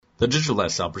The Digital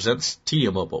Lifestyle presents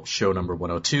TDO Mobile, show number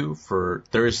 102 for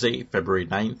Thursday, February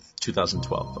 9th,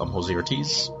 2012. I'm Jose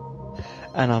Ortiz.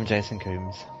 And I'm Jason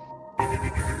Coombs.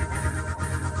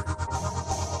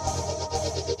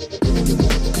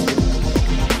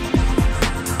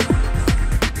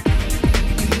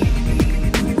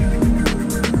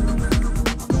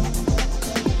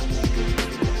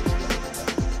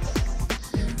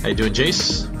 How you doing,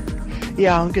 Jace?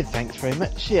 Yeah, I'm good, thanks very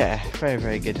much. Yeah, very,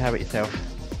 very good. How about yourself?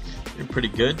 You're pretty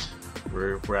good.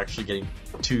 We're actually getting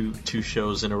two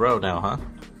shows in a row now, huh?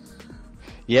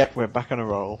 Yep, we're back on a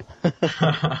roll. All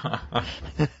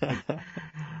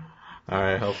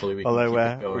right, hopefully we can keep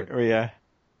it going.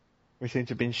 We seem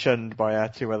to have been shunned by our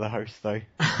two other hosts, though.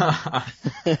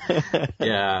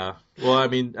 Yeah. Well, I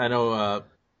mean, I know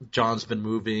John's been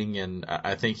moving, and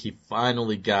I think he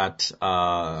finally got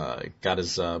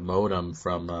his modem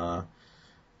from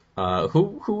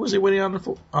who was he waiting on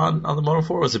the modem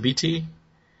for? Was it BT?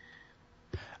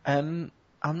 I'm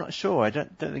not sure. I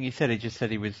don't think he said. He just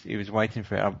said he was waiting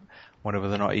for it. I wonder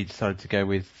whether or not he decided to go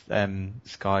with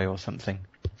Sky or something.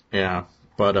 Yeah,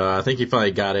 but I think he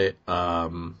finally got it.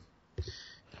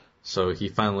 So he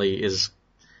finally is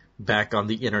back on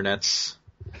the internets.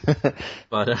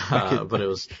 but it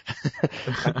was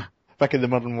back in the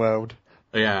modern world.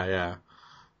 Yeah.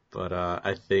 But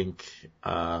I think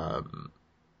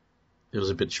it was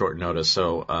a bit short notice,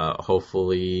 so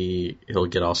hopefully he'll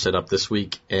get all set up this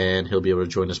week and he'll be able to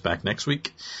join us back next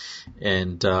week.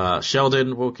 And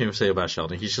Sheldon, what can we say about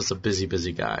Sheldon? He's just a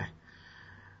busy guy.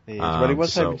 He is. Well, he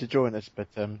was hoping to join us, but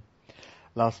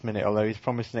last minute, although he's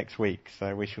promised next week,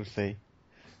 so we shall see.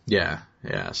 Yeah.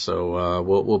 So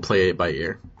we'll play it by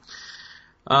ear.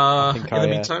 In the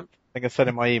meantime, I think I said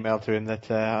in my email to him that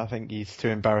I think he's too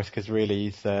embarrassed because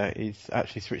really he's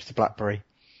actually switched to BlackBerry.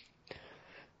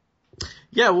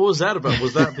 Yeah, what was that about?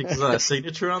 Was that because of that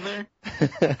signature on there?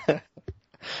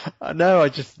 No, I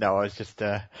was just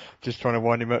trying to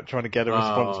wind him up, trying to get a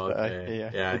response. Okay.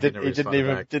 But he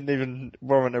didn't even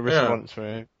warrant a response from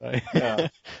him. So. Yeah.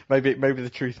 maybe the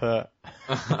truth hurt.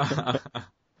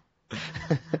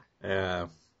 Yeah.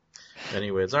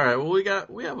 Anyways, all right. Well,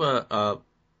 we have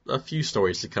a few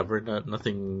stories to cover.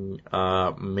 Nothing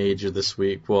major this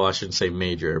week. Well, I shouldn't say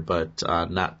major, but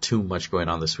not too much going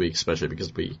on this week, especially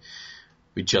because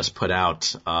we just put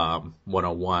out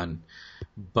 101.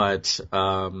 But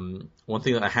one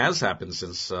thing that has happened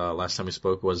since last time we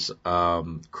spoke was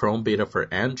Chrome beta for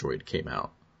Android came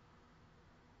out.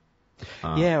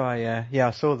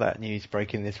 I saw that news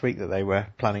breaking this week that they were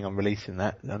planning on releasing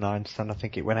that, and I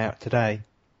think it went out today.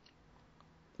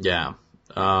 Yeah.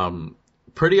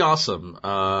 Pretty awesome.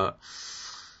 The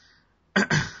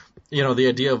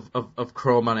idea of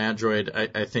Chrome on Android,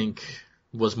 I think,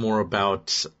 was more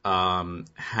about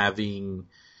having,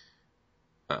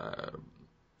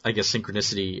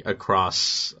 synchronicity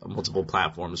across multiple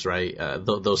platforms, right?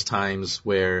 Those times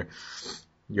where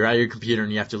you're at your computer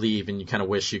and you have to leave, and you kind of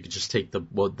wish you could just take the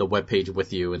web page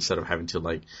with you instead of having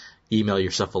to email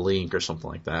yourself a link or something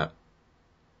like that.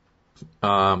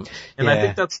 I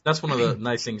think that's one of the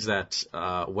nice things that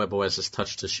WebOS's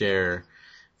Touch to Share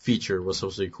feature was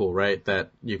supposed to be cool, right? That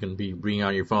you can be reading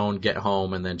on your phone, get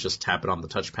home, and then just tap it on the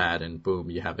touchpad, and boom,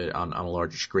 you have it on a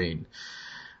larger screen.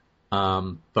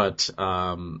 I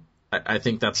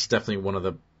think that's definitely one of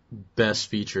the best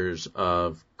features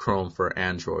of Chrome for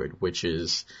Android, which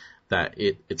is that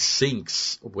it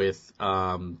syncs with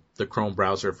the Chrome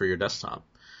browser for your desktop.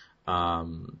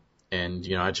 And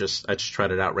I just tried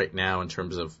it out right now in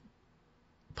terms of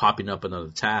popping up another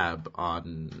tab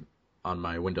on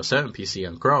my Windows 7 PC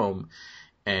on Chrome,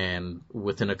 and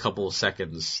within a couple of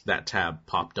seconds that tab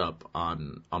popped up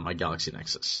on my Galaxy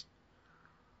Nexus.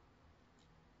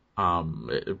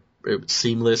 It's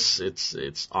seamless.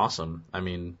 It's awesome. I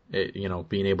mean,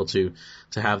 being able to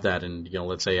have that, and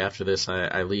let's say after this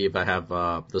I leave, I have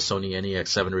the Sony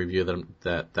NEX7 review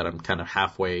that I'm kind of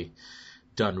halfway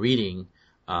done reading.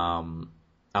 I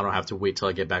don't have to wait till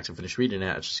I get back to finish reading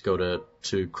it. I just go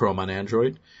to Chrome on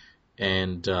Android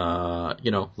and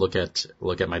look at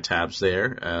my tabs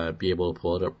there, be able to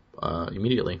pull it up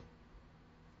immediately.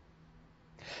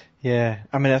 Yeah,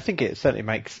 I mean, I think it certainly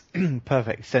makes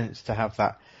perfect sense to have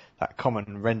that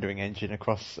common rendering engine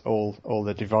across all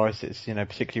the devices.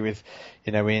 Particularly with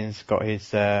Ian's got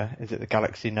his is it the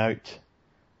Galaxy Note?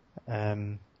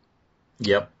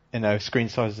 Yep. Screen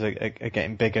sizes are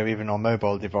getting bigger even on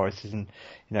mobile devices, and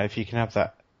if you can have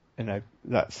that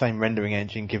that same rendering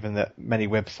engine, given that many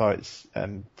websites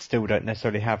still don't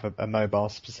necessarily have a mobile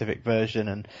specific version,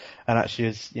 and actually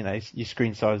as your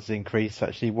screen sizes increase,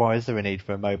 actually why is there a need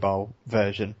for a mobile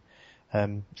version?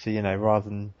 So rather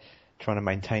than trying to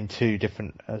maintain two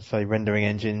different, say, rendering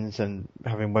engines and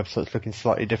having websites looking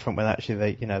slightly different when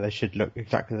actually they should look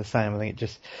exactly the same. I think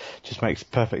it just makes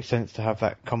perfect sense to have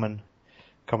that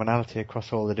commonality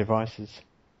across all the devices.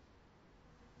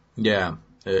 Yeah,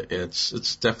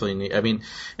 it's definitely neat. I mean,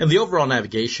 and the overall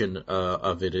navigation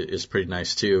of it is pretty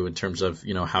nice too, in terms of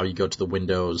how you go to the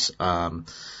windows.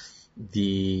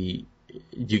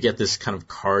 You get this kind of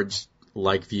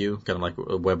cards-like view, kind of like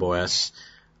WebOS.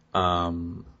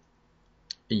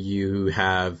 You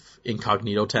have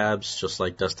incognito tabs, just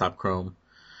like desktop Chrome.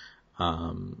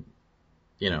 I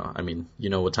mean,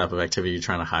 what type of activity you're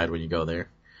trying to hide when you go there.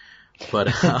 But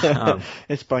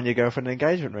it's buying your girlfriend an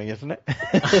engagement ring, isn't it?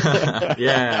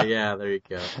 yeah, there you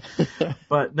go.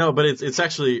 But it's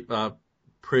actually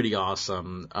pretty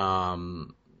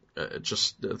awesome.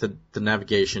 Just the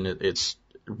navigation, it's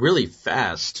really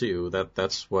fast too.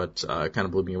 That's what kind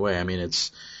of blew me away. I mean,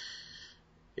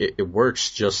 it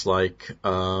works just like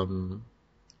Chrome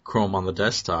on the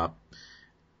desktop,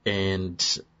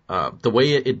 and the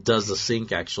way it does the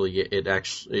sync, actually,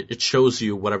 it shows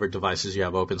you whatever devices you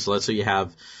have open. So let's say you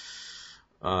have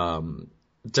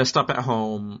desktop at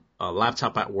home,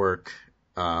 laptop at work,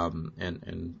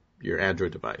 and your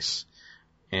Android device,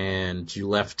 and you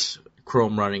left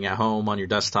Chrome running at home on your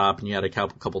desktop, and you had a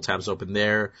couple tabs open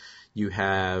there. You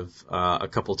have a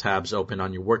couple tabs open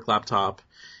on your work laptop,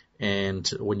 and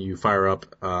when you fire up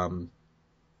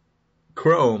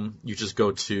Chrome, you just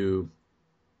go to,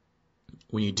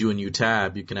 when you do a new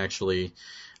tab, you can actually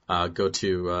go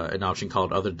to an option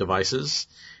called Other Devices,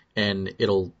 and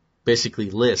it'll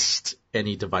basically list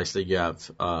any device that you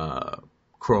have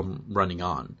Chrome running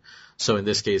on. So in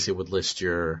this case, it would list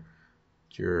your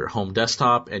home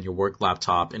desktop and your work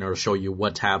laptop, and it'll show you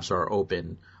what tabs are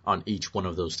open on each one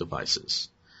of those devices.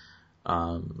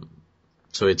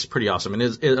 So it's pretty awesome,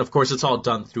 and of course it's all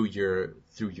done through your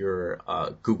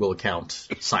Google account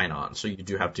sign on. So you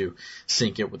do have to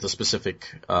sync it with a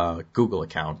specific Google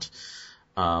account.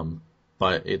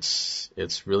 But it's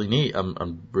really neat.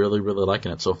 I'm really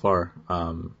liking it so far.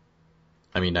 I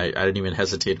mean, I didn't even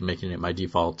hesitate in making it my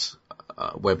default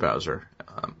web browser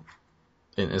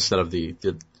instead of the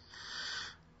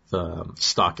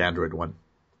stock Android one.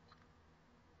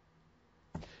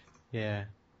 Yeah.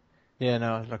 Yeah,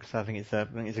 no, like I said, I think it's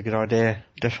a good idea,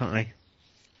 definitely.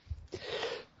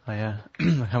 I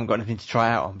haven't got anything to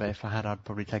try out on, but if I had, I'd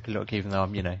probably take a look, even though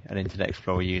I'm, an Internet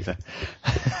Explorer user.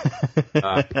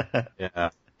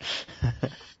 Yeah.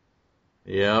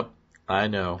 Yep, I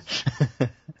know.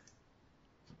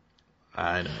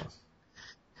 I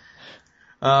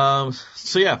know.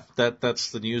 So yeah,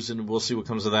 that's the news, and we'll see what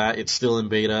comes of that. It's still in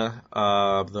beta,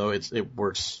 though it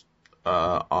works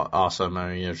awesome.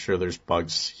 I mean, I'm sure there's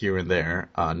bugs here and there,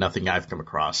 nothing I've come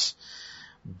across,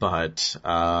 but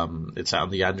it's out in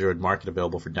the Android market,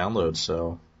 available for download.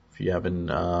 So if you have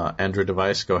an Android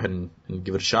device, go ahead and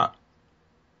give it a shot.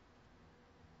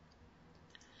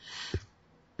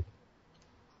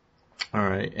 All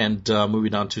right, and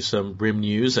moving on to some RIM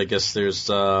news. I guess there's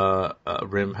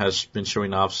RIM has been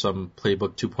showing off some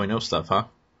Playbook 2.0 stuff, huh?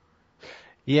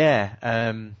 Yeah,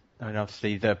 I mean,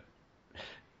 obviously the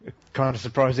kind of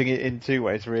surprising in two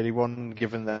ways, really. One,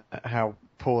 given that how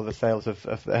poor the sales of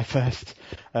their first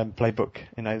Playbook,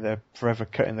 they're forever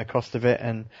cutting the cost of it,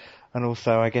 and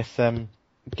also, I guess,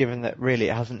 given that really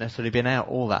it hasn't necessarily been out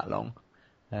all that long,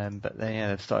 but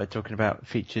they've started talking about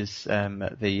features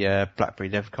at the BlackBerry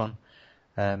DevCon,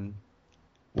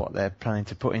 what they're planning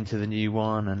to put into the new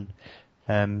one,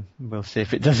 and we'll see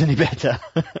if it does any better.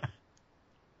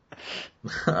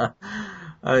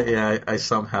 I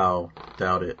somehow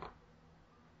doubt it.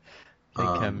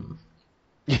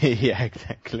 Yeah,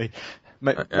 exactly.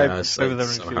 Maybe they're going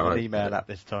to do an email app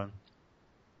this time.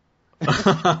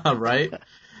 Right?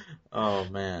 Oh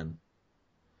man.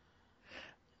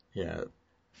 Yeah.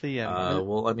 So yeah.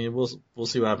 Well, I mean, we'll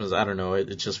see what happens. I don't know.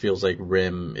 It just feels like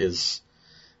RIM is.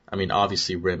 I mean,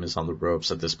 obviously RIM is on the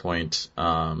ropes at this point.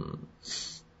 I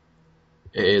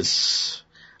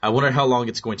wonder how long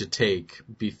it's going to take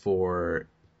before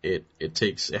it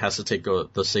has to take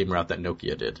the same route that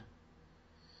Nokia did.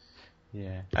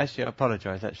 Yeah. Actually, I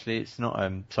apologize. Actually, it's not.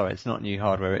 It's not new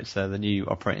hardware. It's the new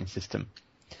operating system.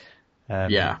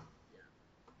 Yeah.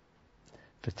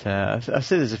 But I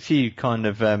see there's a few kind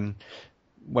of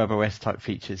WebOS type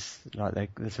features,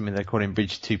 like there's something they're calling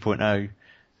Bridge 2.0,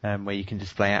 where you can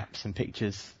display apps and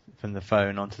pictures from the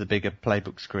phone onto the bigger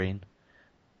Playbook screen.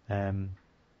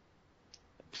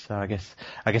 So I guess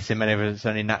in many ways it's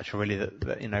only natural, really,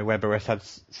 that WebOS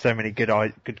has so many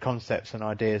good concepts and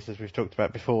ideas, as we've talked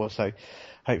about before. So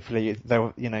hopefully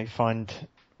they'll find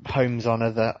homes on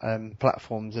other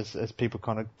platforms as people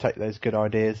kind of take those good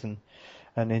ideas and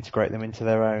integrate them into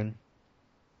their own.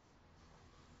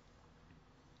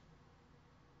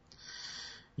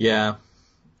 Yeah.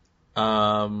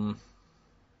 I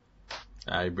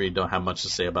really don't have much to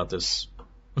say about this.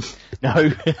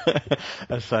 No,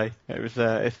 I say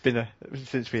it's been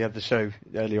since we had the show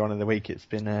earlier on in the week. It's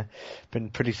been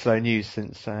pretty slow news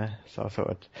since. So I thought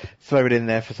I'd throw it in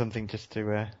there for something just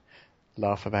to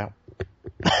laugh about.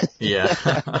 Yeah,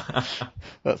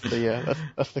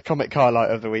 that's the comic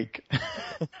highlight of the week.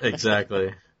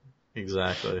 Exactly.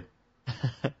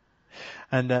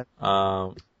 And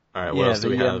all right, what else do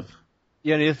we have?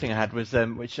 The only other thing I had was,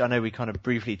 which I know we kind of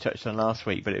briefly touched on last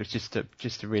week, but it was just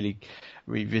to really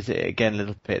revisit it again a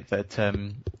little bit. That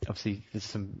obviously there's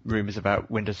some rumours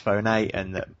about Windows Phone 8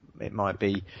 and that it might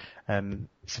be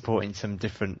supporting some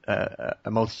different a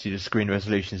multitude of screen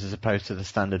resolutions as opposed to the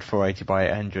standard 480 by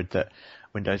 800 that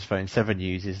Windows Phone 7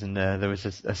 uses. And there was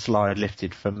a slide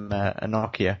lifted from a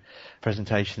Nokia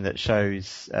presentation that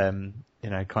shows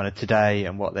kind of today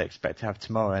and what they expect to have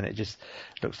tomorrow, and it just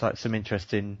looks like some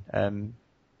interesting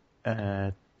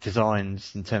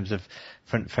designs in terms of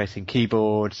front-facing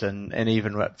keyboards and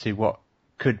even up to what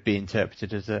could be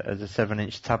interpreted as a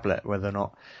 7-inch tablet. Whether or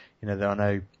not, I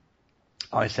know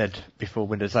I said before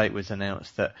Windows 8 was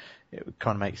announced that it would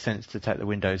kind of make sense to take the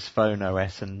Windows Phone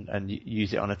OS and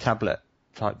use it on a tablet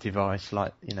type device,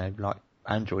 like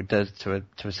Android does to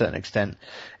a certain extent,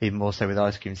 even more so with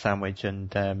Ice Cream Sandwich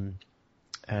and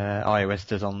iOS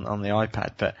does on the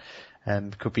iPad. But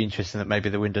it could be interesting that maybe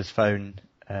the Windows Phone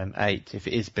 8, if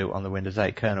it is built on the Windows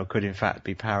 8 kernel, could in fact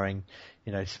be powering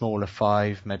smaller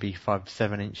 5, maybe 5 to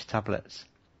 7-inch tablets.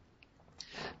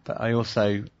 But I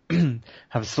also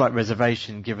have a slight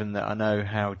reservation, given that I know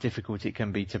how difficult it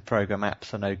can be to program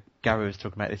apps. I know Gary was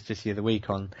talking about this just the other week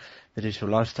on the Digital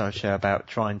Lifestyle Show about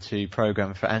trying to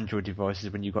program for Android devices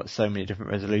when you've got so many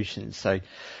different resolutions. So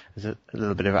there's a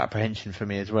little bit of apprehension for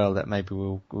me as well that maybe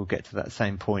we'll get to that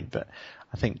same point. But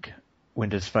I think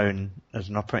Windows Phone as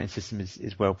an operating system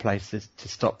is well placed to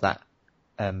stop that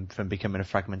from becoming a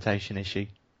fragmentation issue.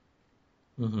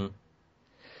 Mm-hmm.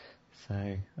 So,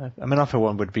 I mean, I for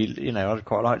one would be, I'd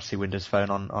quite like to see Windows Phone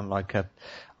on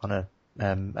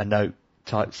a Note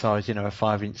type size, a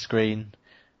 5-inch screen.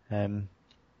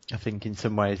 I think in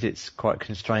some ways it's quite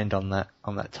constrained on that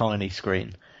tiny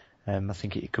screen. I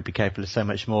think it could be capable of so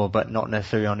much more, but not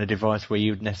necessarily on a device where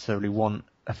you would necessarily want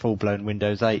a full-blown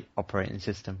Windows 8 operating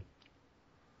system.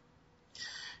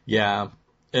 Yeah.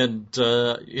 And,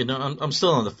 I'm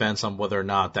still on the fence on whether or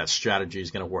not that strategy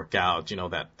is going to work out,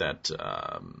 that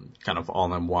kind of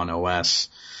all-in-one OS.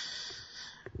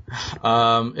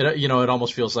 It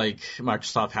almost feels like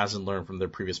Microsoft hasn't learned from their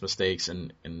previous mistakes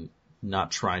and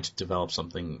not trying to develop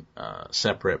something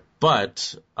separate.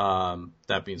 But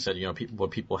that being said,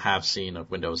 what people have seen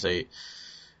of Windows 8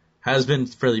 has been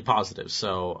fairly positive.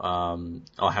 So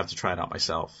I'll have to try it out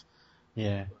myself.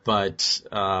 Yeah. But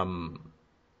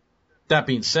that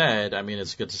being said, I mean,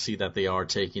 it's good to see that they are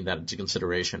taking that into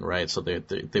consideration, right? So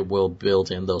they will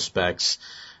build in those specs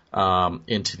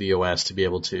into the OS to be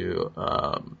able to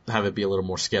have it be a little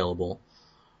more scalable.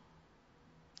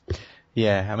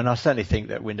 Yeah, I mean, I certainly think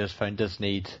that Windows Phone does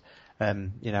need, a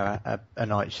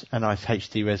nice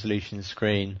HD resolution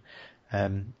screen.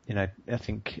 I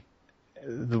think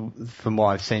from what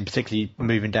I've seen, particularly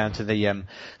moving down to the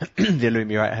the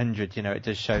Lumia 800, it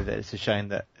does show that it's a shame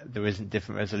that there isn't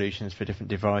different resolutions for different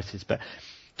devices. But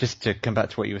just to come back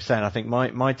to what you were saying, I think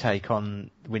my take on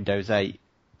Windows 8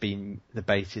 being the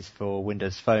basis for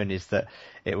Windows Phone is that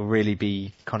it will really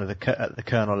be kind of at the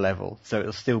kernel level. So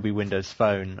it'll still be Windows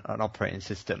Phone, an operating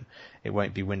system. It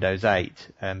won't be Windows 8,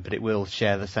 but it will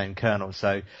share the same kernel.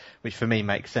 So, which for me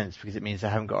makes sense because it means I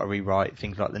haven't got to rewrite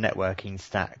things like the networking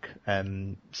stack,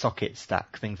 socket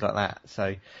stack, things like that.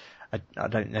 So I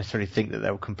don't necessarily think that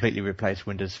they'll completely replace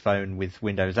Windows Phone with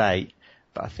Windows 8,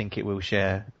 but I think it will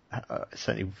share,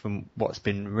 certainly from what's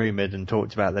been rumoured and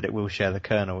talked about, that it will share the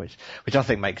kernel, which I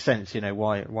think makes sense.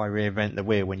 Why reinvent the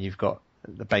wheel when you've got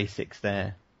the basics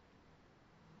there?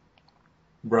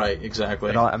 Right,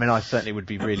 exactly. But I certainly would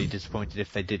be really disappointed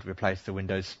if they did replace the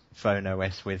Windows Phone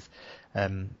OS with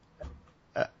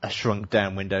a shrunk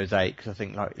down Windows 8, because I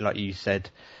think, like you said,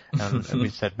 and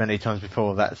we've said many times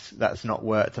before, that's not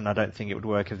worked, and I don't think it would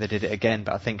work if they did it again.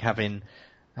 But I think having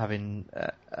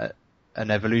an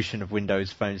evolution of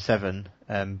Windows Phone 7,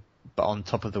 but on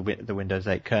top of the Windows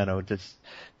 8 kernel,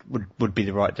 would be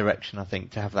the right direction, I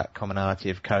think, to have that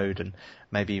commonality of code and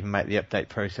maybe even make the update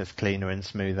process cleaner and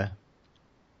smoother.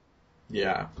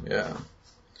 Yeah.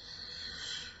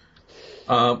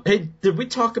 Hey, did we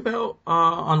talk about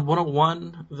on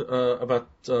 101 about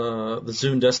the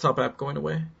Zune desktop app going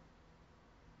away?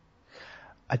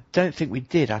 I don't think we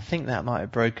did. I think that might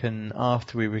have broken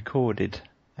after we recorded.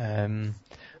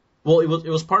 Well, it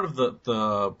was part of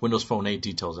the Windows Phone 8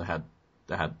 details that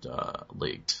had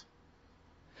leaked,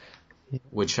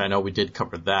 which I know we did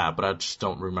cover that, but I just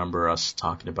don't remember us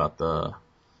talking about the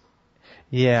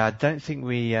Yeah, I don't think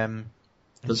we.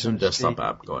 Zune desktop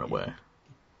app going away.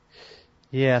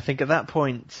 Yeah, I think at that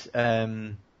point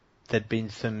there'd been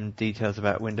some details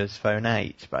about Windows Phone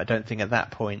 8, but I don't think at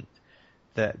that point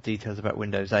that details about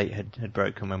Windows 8 had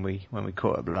broken when we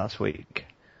caught up last week.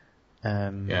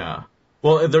 Yeah.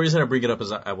 Well, the reason I bring it up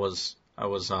is I was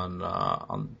on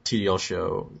TDL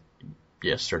show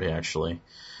yesterday actually,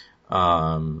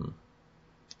 and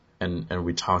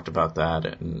we talked about that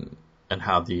and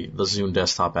how the Zune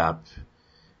desktop app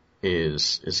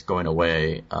is going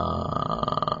away.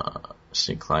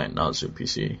 Sync client, not Zune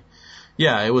PC.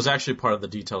 Yeah, it was actually part of the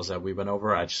details that we went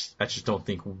over. I just don't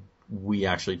think we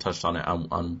actually touched on it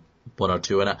on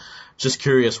 102. And I'm just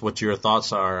curious what your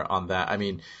thoughts are on that. I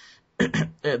mean,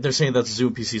 they're saying that Zune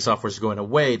PC software is going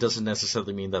away. It doesn't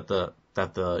necessarily mean that the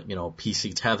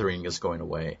PC tethering is going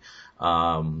away.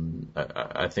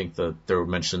 I think that there were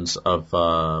mentions of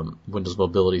Windows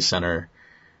Mobility Center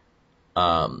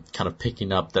kind of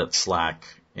picking up that slack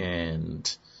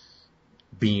and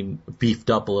being beefed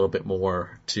up a little bit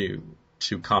more to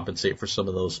compensate for some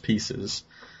of those pieces.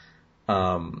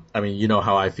 I mean, you know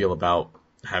how I feel about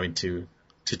having to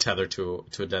tether to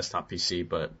a desktop PC,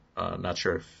 but not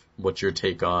sure what your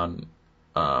take on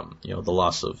the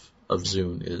loss of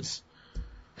Zune is.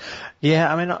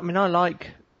 Yeah, I mean,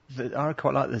 I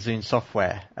quite like the Zune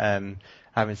software.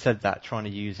 Having said that, trying to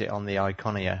use it on the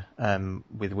Iconia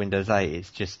with Windows 8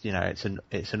 is just,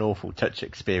 it's an awful touch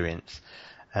experience.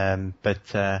 But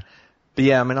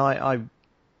yeah, I mean,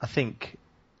 I think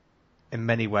in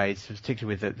many ways,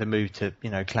 particularly with the move to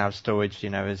cloud storage,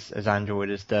 as Android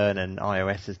has done and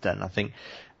iOS has done, I think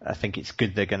it's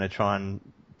good they're going to try and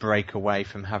break away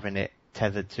from having it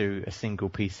tethered to a single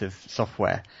piece of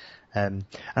software. And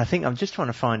I think I'm just trying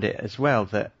to find it as well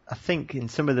that I think in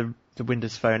some of the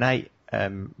Windows Phone 8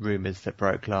 rumours that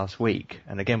broke last week,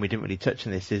 and again we didn't really touch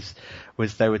on this,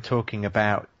 was they were talking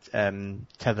about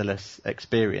tetherless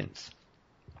experience,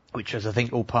 which was I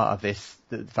think all part of this,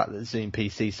 the fact that Zune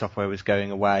PC software was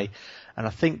going away, and I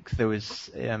think there was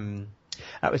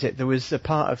that was it. There was a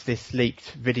part of this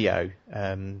leaked video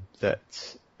that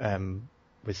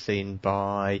was seen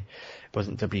by, it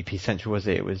wasn't WP Central, was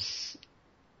it?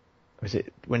 Was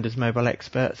it Windows Mobile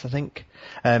Experts, I think?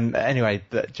 Anyway,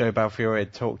 that Joe Balfiore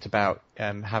had talked about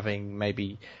having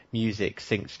maybe music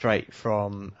synced straight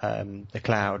from the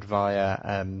cloud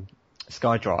via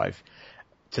SkyDrive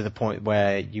to the point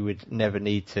where you would never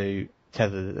need to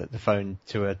tether the phone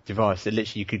to a device. So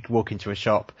literally you could walk into a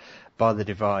shop, buy the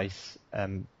device,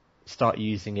 start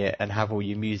using it and have all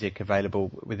your music available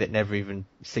with it never even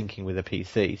syncing with a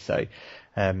PC. So,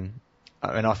 I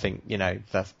mean, I think,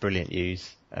 that's brilliant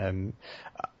news. I'm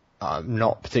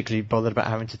not particularly bothered about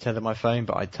having to tether my phone,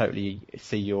 but I totally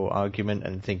see your argument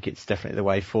and think it's definitely the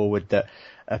way forward, that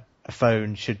a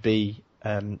phone should be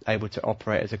able to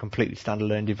operate as a completely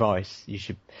standalone device. You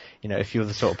should, if you're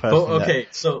the sort of person. Well, okay,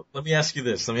 so let me ask you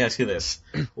this.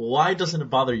 Why doesn't it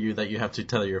bother you that you have to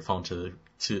tether your phone to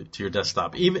your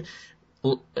desktop? Even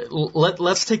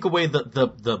let's take away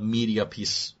the media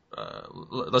piece.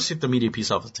 Let's take the media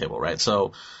piece off the table, right?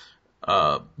 So.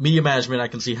 Media management, I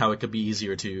can see how it could be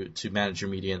easier to manage your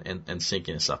media and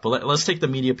syncing and stuff. But let's take the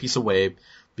media piece away,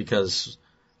 because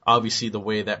obviously the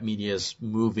way that media is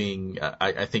moving,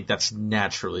 I think that's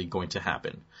naturally going to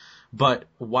happen. But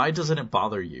why doesn't it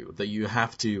bother you that you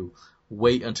have to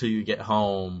wait until you get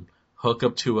home, hook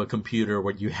up to a computer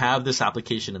where you have this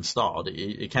application installed?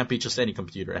 It can't be just any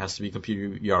computer. It has to be a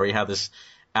computer you already have this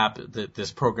app,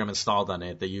 this program installed on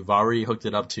it that you've already hooked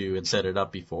it up to and set it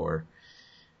up before,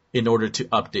 in order to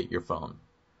update your phone.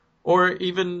 Or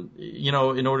even,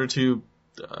 in order to,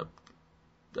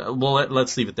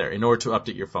 let's leave it there. In order to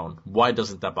update your phone. Why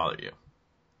doesn't that bother you?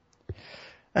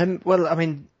 Well, I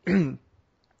mean,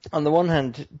 on the one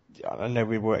hand, I know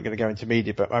we weren't going to go into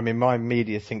media, but I mean, my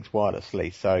media syncs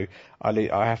wirelessly, so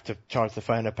I have to charge the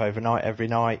phone up overnight every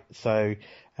night, so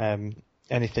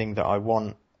anything that I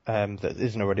want that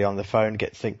isn't already on the phone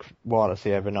gets synced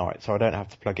wirelessly overnight, so I don't have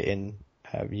to plug it in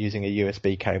using a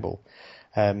USB cable.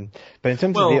 But in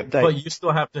terms of the update, but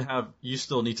you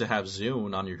still need to have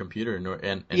Zune on your computer,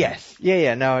 and yes,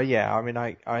 yeah. I mean,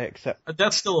 I accept.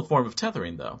 That's still a form of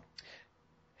tethering, though.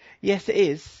 Yes, it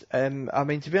is. I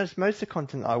mean, to be honest, most of the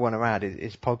content I want to add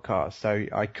is podcasts, so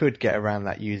I could get around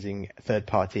that using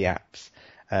third-party apps.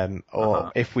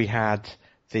 Or if we had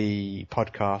the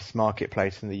podcast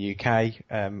marketplace in the UK,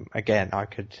 again, I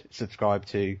could subscribe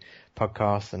to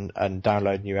podcasts and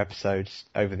download new episodes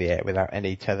over the air without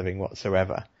any tethering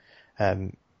whatsoever.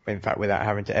 In fact, without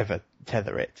having to ever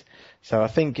tether it. So I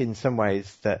think in some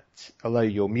ways that although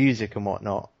your music and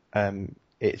whatnot,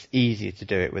 it's easier to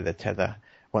do it with a tether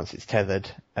once it's tethered.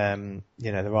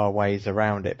 There are ways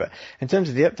around it. But in terms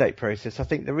of the update process, I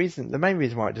think the main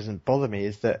reason why it doesn't bother me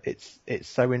is that it's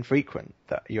so infrequent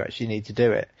that you actually need to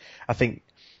do it. I think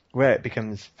where it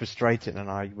becomes frustrating, and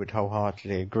I would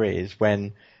wholeheartedly agree, is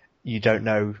when you don't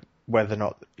know whether or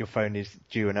not your phone is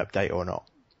due an update or not.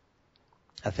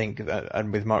 I think,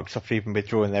 and with Microsoft even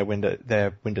withdrawing their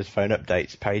Windows Phone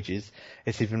updates pages,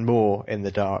 it's even more in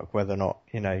the dark whether or not,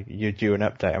 you're due an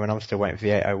update. I mean, I'm still waiting for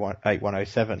the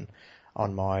 8107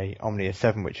 on my Omnia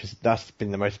 7, that's been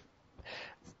the most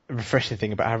refreshing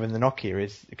thing about having the Nokia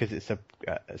is because it's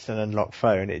an unlocked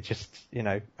phone. It just,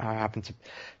 I happened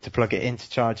to plug it in to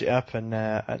charge it up and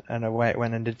away it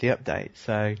went and did the update.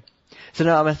 So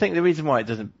no, I think the reason why it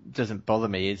doesn't bother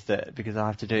me is that because I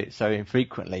have to do it so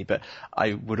infrequently, but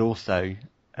I would also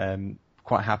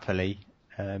quite happily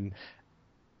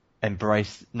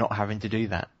embrace not having to do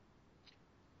that.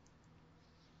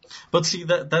 But see,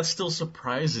 that still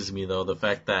surprises me though, the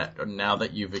fact that now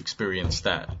that you've experienced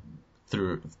that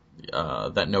through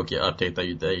that Nokia update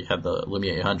that they had the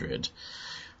Lumia 800,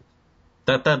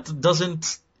 that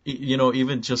doesn't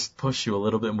even just push you a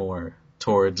little bit more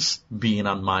towards being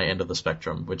on my end of the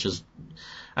spectrum, which is,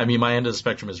 I mean, my end of the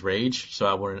spectrum is Rage, so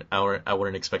I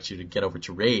wouldn't expect you to get over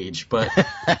to Rage, but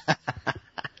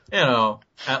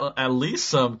at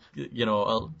least I'll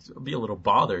be a little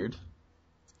bothered.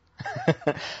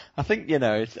 I think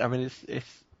it's.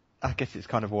 I guess it's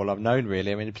kind of all I've known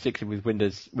really. I mean, particularly with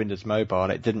Windows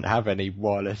Mobile, it didn't have any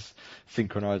wireless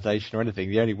synchronization or anything.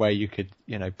 The only way you could,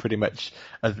 pretty much,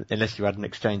 unless you had an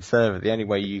Exchange server, the only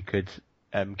way you could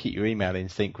keep your email in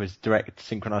sync was direct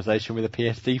synchronization with a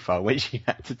PSD file, which you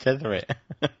had to tether it.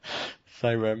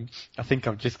 So I think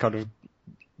I've just kind of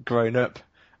grown up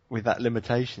with that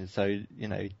limitation. So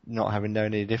not having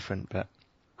known any different. But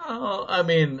I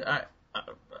mean,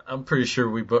 I'm pretty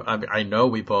sure I know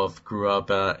we both grew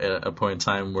up at a point in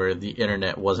time where the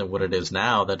internet wasn't what it is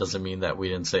now. That doesn't mean that we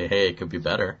didn't say, hey, it could be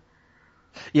better.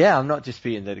 Yeah, I'm not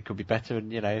disputing that it could be better.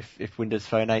 And if Windows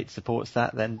Phone 8 supports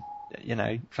that, then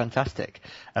fantastic.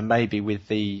 And maybe with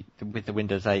the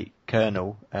Windows 8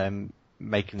 kernel,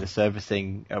 making the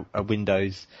servicing a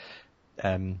Windows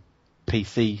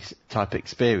PC type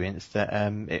experience, that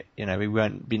it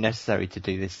won't be necessary to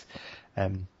do this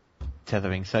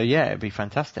tethering. So yeah, it'd be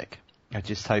fantastic. I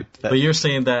just hope that. But you're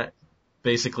saying that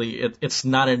basically it's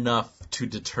not enough to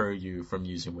deter you from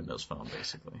using Windows Phone,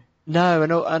 basically. No,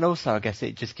 and also I guess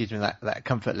it just gives me that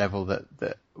comfort level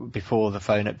that before the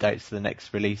phone updates to the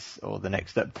next release or the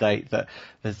next update, that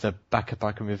there's a backup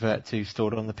I can revert to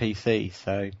stored on the PC,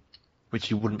 so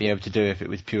which you wouldn't be able to do if it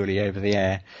was purely over the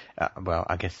air. Well,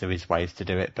 I guess there is ways to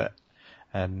do it, but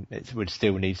it would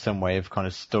still need some way of kind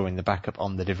of storing the backup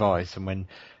on the device. And when,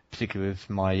 particularly with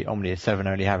my Omnia 7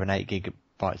 only having 8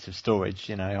 gigabytes of storage,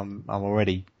 I'm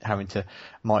already having to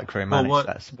micromanage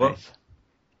that space.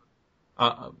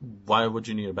 Why would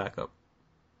you need a backup?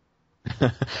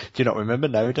 Do you not remember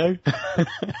Nodo?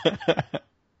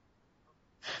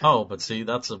 Oh, but see,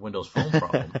 that's a Windows Phone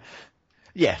problem.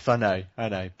 Yes, I know,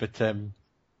 but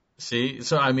see,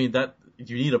 so I mean that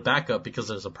you need a backup because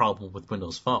there's a problem with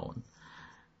Windows Phone.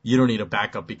 You don't need a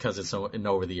backup because it's an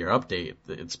over-the-air update.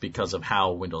 It's because of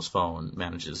how Windows Phone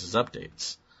manages its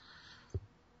updates.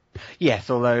 Yes,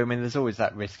 although, I mean, there's always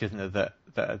that risk, isn't there,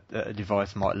 that a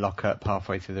device might lock up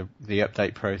halfway through the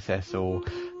update process, or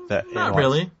that... Not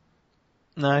really.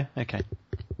 No? Okay.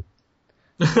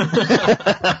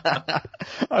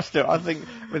 I think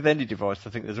with any device, I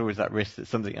think there's always that risk that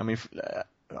something... I mean,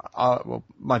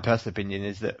 my personal opinion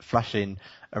is that flashing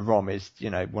a ROM is,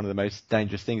 one of the most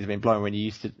dangerous things. I mean, blowing when you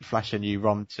used to flash a new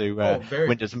ROM to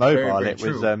Windows Mobile, very it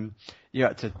true. Was you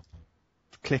had to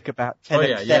click about 10 steps.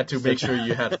 Oh yeah, you had to make sure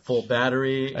you had full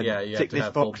battery. Yeah, you had to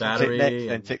have full battery.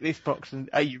 And tick this box, and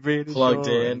are you really plugged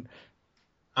sure? in?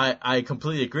 I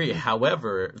completely agree.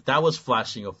 However, that was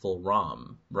flashing a full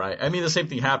ROM, right? I mean, the same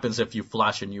thing happens if you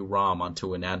flash a new ROM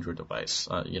onto an Android device.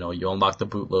 You unlock the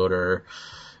bootloader,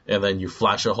 and then you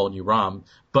flash a whole new ROM.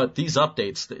 But these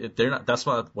updates, they're not. That's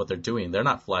not what they're doing. They're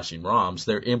not flashing ROMs.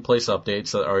 They're in-place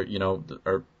updates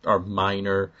that are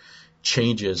minor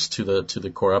changes to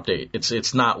the core update.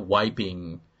 It's not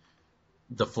wiping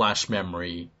the flash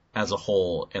memory as a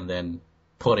whole and then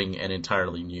putting an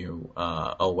entirely new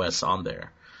OS on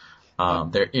there.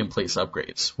 They're in-place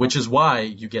upgrades, which is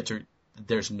why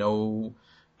there's no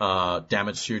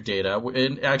damage to your data,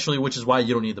 and actually, which is why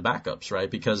you don't need the backups, right?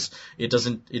 Because it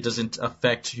doesn't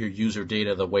affect your user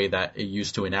data the way that it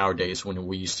used to in our days when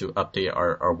we used to update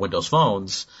our Windows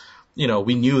phones.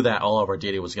 We knew that all of our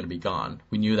data was going to be gone.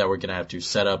 We knew that we're going to have to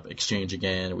set up Exchange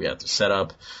again. We have to set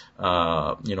up,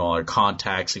 our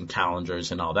contacts and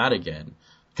calendars and all that again,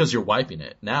 because you're wiping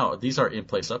it. Now, these are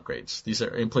in-place upgrades. These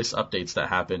are in-place updates that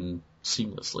happen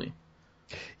seamlessly.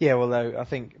 Yeah, although I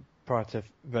think prior to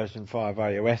version 5,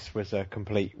 iOS was a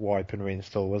complete wipe and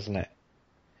reinstall, wasn't it?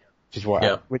 Which is why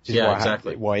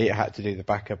it had to do the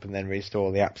backup and then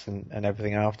restore the apps and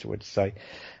everything afterwards. So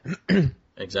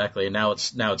exactly, and now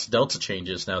it's Delta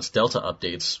changes. Now it's Delta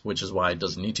updates, which is why it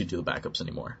doesn't need to do the backups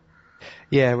anymore.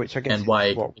 Yeah, which I guess and why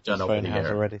is what the phone has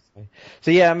already. So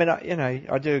yeah, I mean,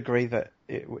 I do agree that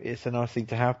it's a nice thing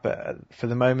to have, but for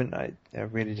the moment,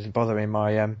 it really doesn't bother me.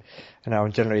 I'm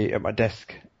generally at my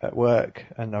desk at work,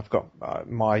 and I've got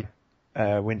my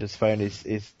Windows phone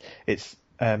is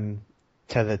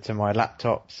tethered to my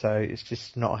laptop, so it's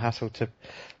just not a hassle to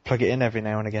plug it in every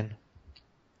now and again.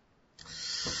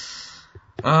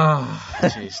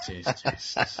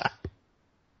 Jeez.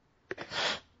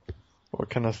 What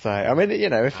can I say? I mean,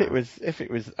 if it was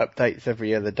updates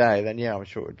every other day, then yeah, I'm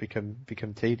sure it would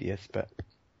become tedious. But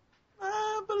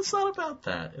it's not about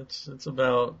that. It's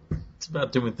about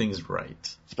doing things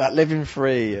right. It's about living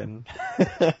free and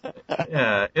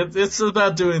yeah, it's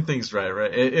about doing things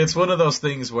right. It's one of those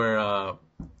things where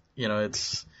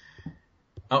it's.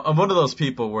 I'm one of those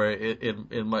people where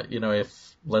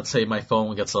if let's say my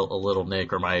phone gets a little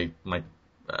nick, or let's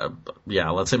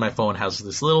say my phone has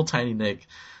this little tiny nick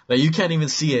that you can't even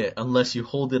see it unless you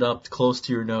hold it up close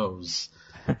to your nose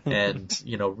and,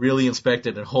 really inspect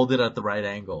it and hold it at the right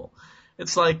angle.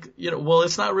 It's like,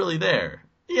 it's not really there.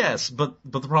 Yes, but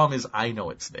the problem is I know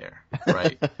it's there,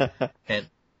 right? and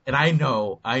I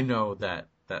know that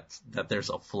there's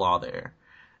a flaw there.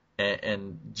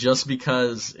 And just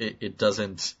because it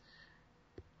doesn't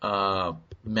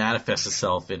manifest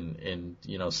itself in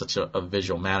such a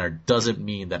visual manner doesn't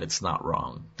mean that it's not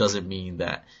wrong. Doesn't mean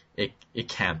that it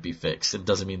can't be fixed. It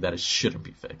doesn't mean that it shouldn't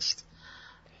be fixed.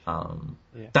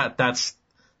 That's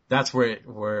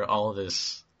where all of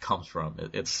this comes from.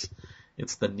 It's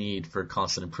the need for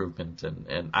constant improvement,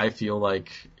 and I feel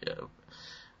like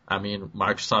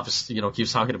Microsoft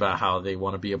keeps talking about how they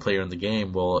want to be a player in the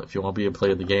game. Well, if you want to be a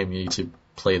player in the game, you need to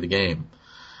play the game.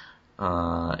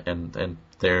 And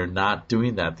they're not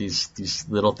doing that. These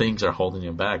little things are holding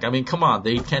them back. I mean, come on,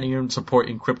 they can't even support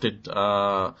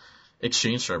encrypted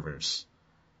Exchange servers,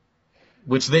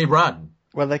 which they run.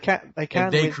 Well, they can.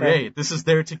 And they create. This is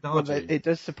their technology. Well, it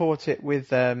does support it with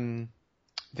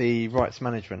the rights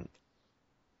management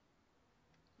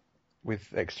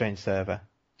with Exchange Server,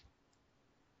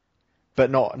 but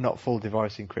not full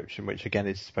device encryption, which again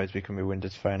is supposed to become a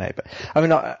Windows Phone 8. But I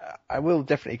mean, I will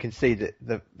definitely concede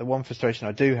that the one frustration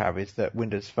I do have is that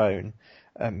Windows Phone,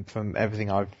 from everything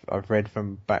I've read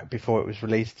from back before it was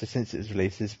released to since it was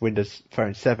released, is Windows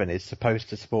Phone 7 is supposed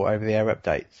to support over-the-air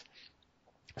updates.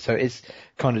 So it's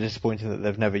kind of disappointing that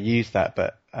they've never used that,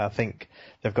 but I think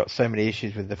they've got so many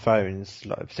issues with the phones,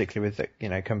 like particularly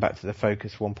with come back to the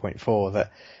Focus 1.4,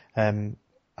 that I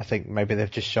think maybe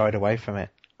they've just shied away from it.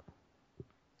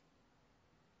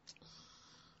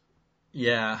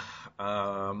 Yeah,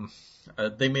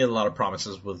 they made a lot of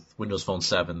promises with Windows Phone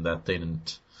 7 that they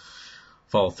didn't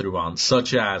follow through on,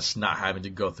 such as not having to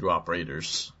go through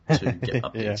operators to get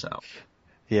updates out.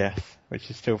 Yes, which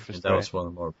is still frustrating. That was one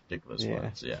of the more ridiculous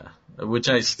ones, yeah. Which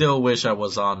I still wish I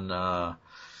was on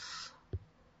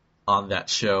that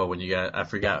show when you guys, I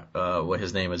forgot what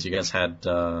his name is. You guys had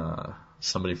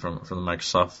somebody from the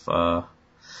Microsoft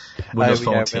Windows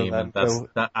Phone team, and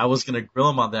I was gonna grill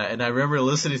him on that. And I remember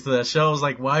listening to that show. I was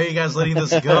like, "Why are you guys letting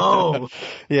this go?"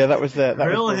 Yeah, that was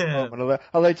grill him.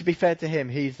 Although to be fair to him,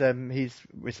 he's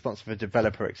responsible for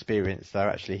developer experience. So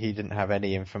actually, he didn't have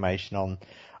any information on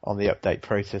the update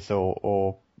process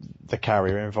or the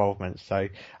carrier involvement. So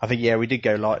I think we did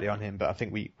go lightly on him, but I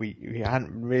think we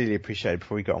hadn't really appreciated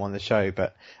before we got him on the show.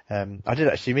 But I did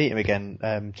actually meet him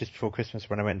again just before Christmas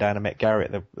when I went down and met Gary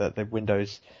at the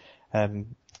Windows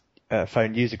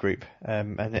phone user group,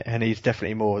 and he's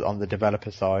definitely more on the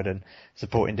developer side and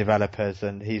supporting developers,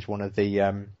 and he's one of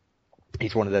the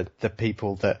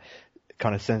people that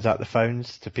kind of sends out the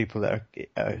phones to people that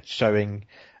are showing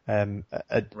a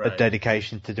Right.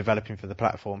 dedication to developing for the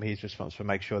platform. He's responsible for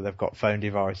making sure they've got phone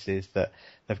devices, that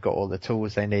they've got all the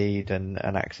tools they need and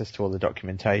access to all the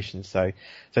documentation. So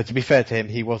to be fair to him,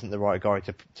 he wasn't the right guy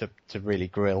to really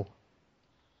grill.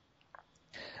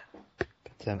 But,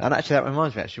 and actually that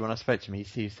reminds me, when I spoke to him,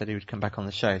 he said he would come back on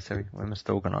the show, so we must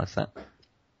organise that.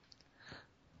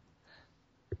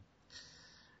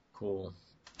 Cool.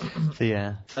 So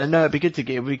yeah, no, it'd be good to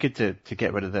get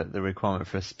rid of the requirement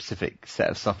for a specific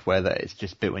set of software that it's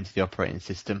just built into the operating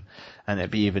system, and it'd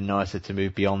be even nicer to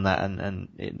move beyond that and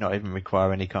it not even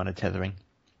require any kind of tethering.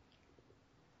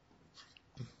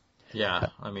 Yeah,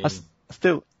 I mean,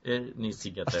 it needs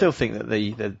to get there. I still think that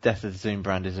the death of the Zune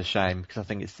brand is a shame, because I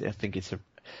think it's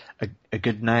a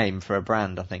good name for a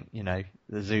brand. I think, the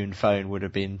Zune phone would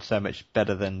have been so much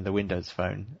better than the Windows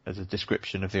phone as a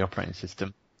description of the operating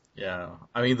system. Yeah,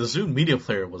 I mean, the Zune Media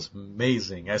Player was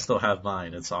amazing. I still have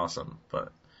mine. It's awesome,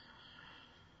 but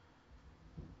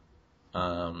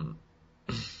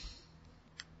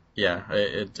yeah,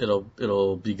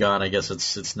 it'll be gone. I guess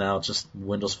it's now just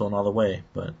Windows Phone all the way,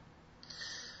 but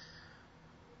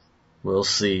we'll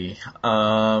see.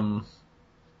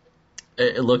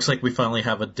 It looks like we finally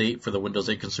have a date for the Windows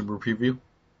 8 Consumer Preview.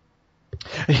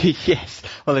 Yes.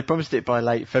 Well, they promised it by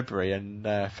late February, and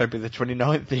February the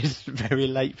 29th is very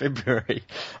late February.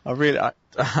 I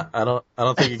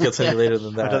don't think it gets any later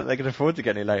than that. I don't think they can afford to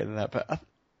get any later than that, but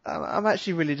I'm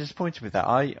actually really disappointed with that.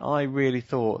 I really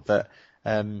thought that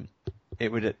it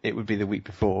would be the week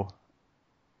before,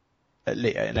 at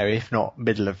least, if not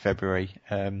middle of February.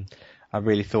 I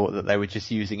really thought that they were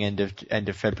just using end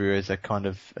of February as a kind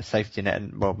of a safety net,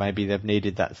 and well, maybe they've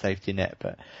needed that safety net,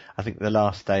 but I think the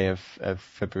last day of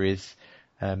February is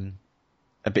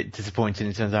a bit disappointing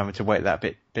in terms of having to wait that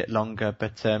bit longer.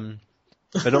 But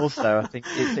also I think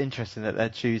it's interesting that they're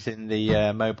choosing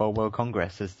the Mobile World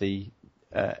Congress as the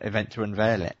event to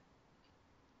unveil it.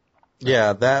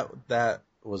 Yeah, that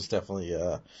was definitely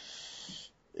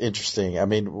interesting. I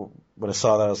mean, when I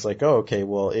saw that, I was like, oh, okay,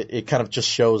 well, it kind of just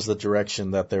shows the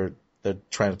direction that they're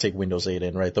trying to take Windows 8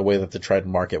 in, right? The way that they tried to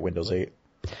market Windows 8.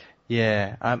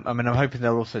 Yeah, I'm hoping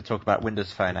they'll also talk about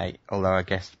Windows Phone 8, although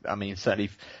certainly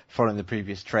following the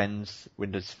previous trends,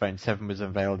 Windows Phone 7 was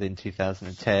unveiled in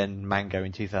 2010, Mango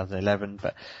in 2011,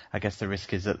 but I guess the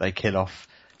risk is that they kill off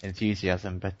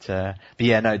enthusiasm. But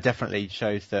yeah, no, it definitely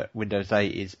shows that Windows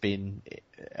 8 is being,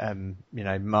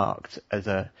 marked as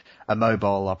a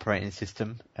mobile operating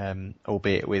system,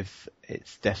 albeit with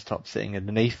its desktop sitting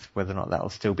underneath. Whether or not that will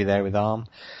still be there with ARM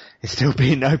is still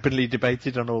being openly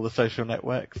debated on all the social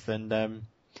networks. And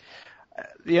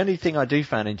the only thing I do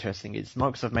find interesting is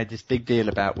Microsoft made this big deal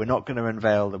about we're not going to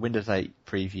unveil the Windows 8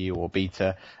 preview or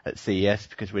beta at CES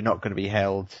because we're not going to be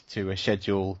held to a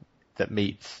schedule that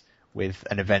meets with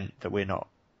an event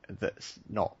that's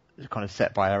not kind of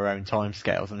set by our own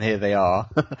timescales, and here they are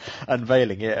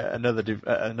unveiling it at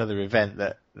another event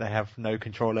that they have no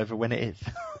control over when it is.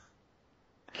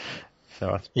 So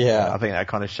I think that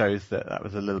kind of shows that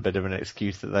was a little bit of an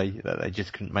excuse that they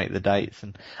just couldn't make the dates.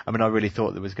 And I mean, I really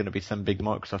thought there was going to be some big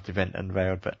Microsoft event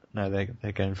unveiled, but no,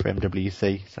 they're going for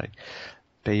MWC. So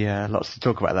be lots to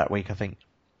talk about that week, I think.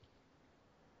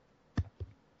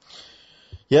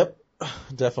 Yep,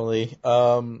 definitely.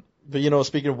 But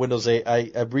speaking of Windows 8,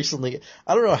 I recently,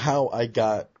 I don't know how I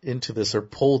got into this or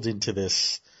pulled into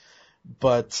this,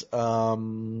 but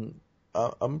I'm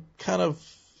kind of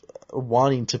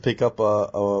wanting to pick up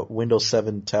a Windows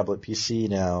 7 tablet PC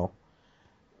now,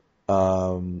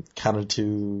 kind of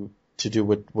to do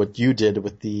what you did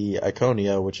with the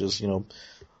Iconia, which is,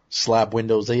 slap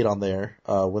Windows 8 on there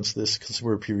once this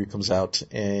consumer preview comes out,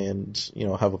 and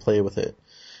have a play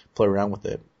around with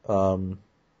it.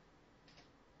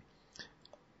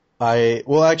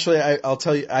 I'll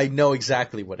tell you, I know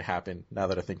exactly what happened now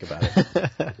that I think about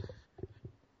it.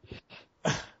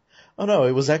 Oh no,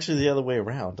 it was actually the other way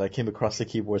around. I came across the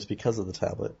keyboards because of the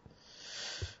tablet.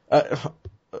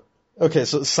 Okay,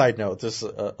 so side note, this is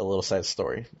a little side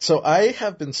story. So I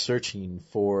have been searching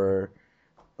for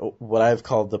what I've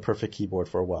called the perfect keyboard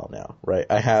for a while now, right?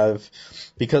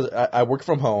 Because I work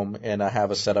from home and I have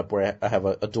a setup where I have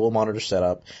a dual monitor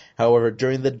setup. However,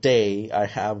 during the day, I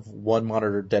have one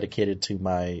monitor dedicated to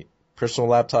my personal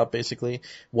laptop, basically,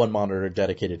 one monitor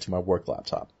dedicated to my work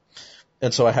laptop.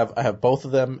 And so I have both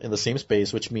of them in the same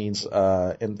space, which means,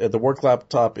 and the work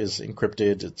laptop is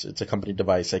encrypted. It's a company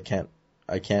device. I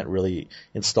can't really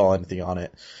install anything on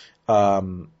it.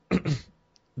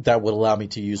 That would allow me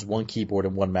to use one keyboard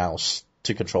and one mouse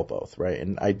to control both, right?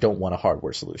 And I don't want a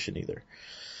hardware solution either.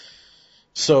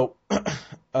 So,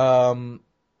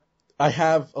 I I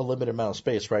have a limited amount of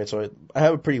space, right? So I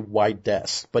have a pretty wide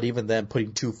desk, but even then,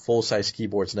 putting two full-size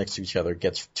keyboards next to each other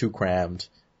gets too crammed.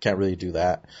 Can't really do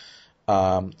that.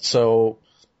 So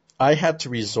I had to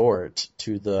resort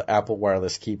to the Apple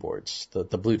wireless keyboards, the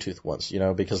Bluetooth ones,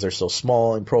 because they're so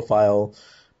small in profile,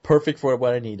 perfect for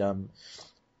what I need them.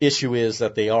 Issue is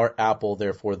that they are Apple,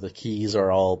 therefore the keys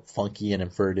are all funky and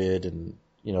inverted, and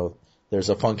there's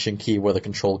a function key where the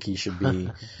control key should be.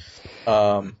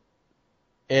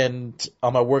 And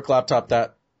on my work laptop,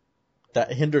 that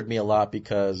hindered me a lot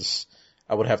because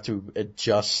I would have to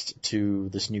adjust to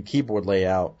this new keyboard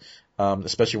layout,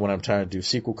 especially when I'm trying to do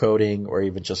SQL coding or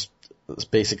even just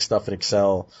basic stuff in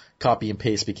Excel. Copy and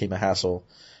paste became a hassle.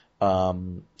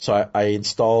 So I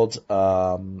installed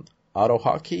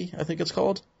AutoHotkey, I think it's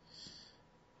called.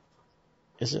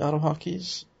 Is it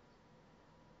AutoHotkeys?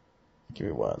 Give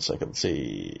me 1 second. Let's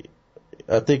see.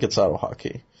 I think it's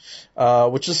AutoHotkey,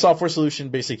 which is a software solution,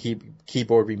 basic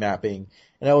keyboard remapping.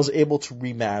 And I was able to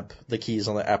remap the keys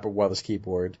on the Apple wireless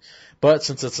keyboard. But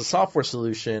since it's a software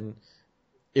solution,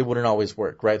 it wouldn't always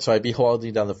work, right? So I'd be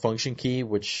holding down the function key,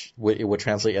 which it would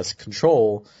translate as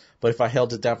control. But if I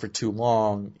held it down for too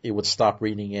long, it would stop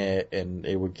reading it and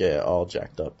it would get all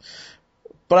jacked up.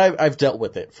 But I've dealt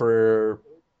with it for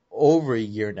over a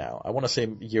year now. I want to say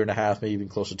a year and a half, maybe even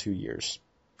closer to 2 years.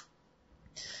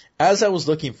 As I was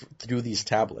looking through these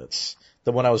tablets,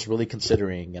 the one I was really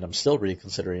considering, and I'm still really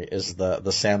considering, is the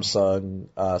Samsung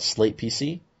Slate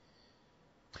PC.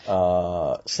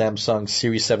 Samsung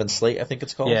Series 7 Slate, I think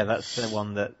it's called. Yeah, that's the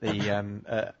one that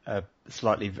the a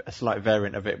slight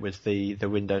variant of it was the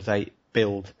Windows 8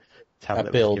 build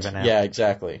tablet was given out. Yeah,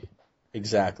 exactly.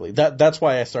 That's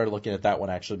why I started looking at that one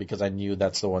actually, because I knew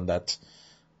that's the one that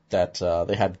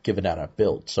they had given out at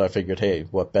build. So I figured, hey,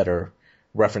 what better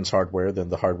reference hardware than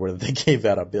the hardware that they gave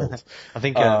out at build? I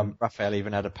think Raphael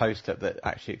even had a post up that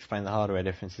actually explained the hardware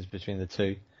differences between the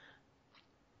two.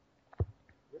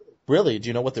 Really? Do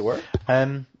you know what they were?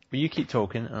 Well, you keep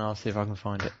talking, and I'll see if I can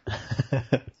find it.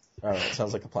 All right,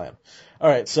 sounds like a plan. All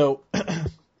right, so so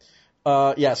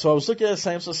I was looking at the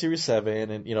Samsung Series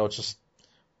 7, and just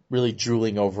really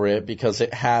drooling over it because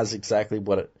it has exactly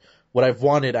what I've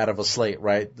wanted out of a Slate,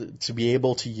 right? To be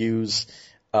able to use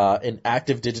an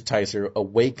active digitizer, a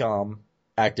Wacom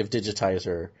active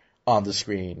digitizer on the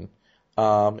screen,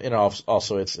 and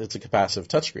also it's a capacitive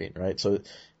touchscreen, right? So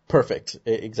perfect,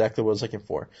 exactly what I was looking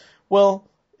for. Well,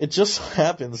 it just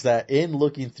happens that in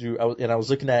looking through, I was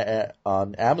looking at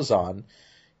on Amazon,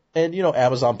 and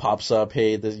Amazon pops up,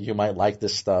 hey, you might like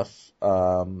this stuff,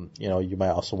 you might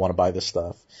also want to buy this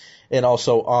stuff, and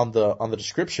also on the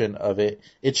description of it,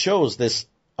 it shows this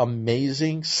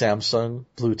amazing Samsung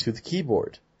Bluetooth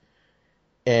keyboard,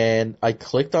 and I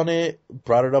clicked on it,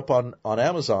 brought it up on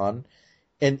Amazon,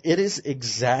 and it is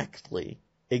exactly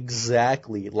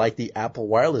like the Apple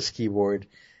wireless keyboard,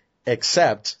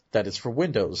 except that it's for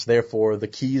Windows. Therefore, the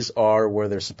keys are where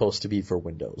they're supposed to be for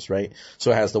Windows, right?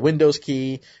 So it has the Windows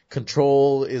key,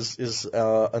 Control is in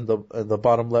the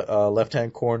bottom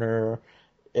left-hand corner,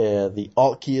 the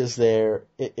Alt key is there.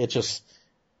 It's just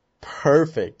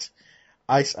perfect.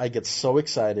 I get so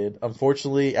excited.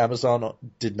 Unfortunately, Amazon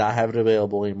did not have it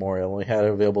available anymore. It only had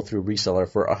it available through reseller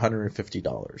for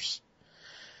 $150.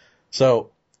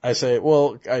 So I say,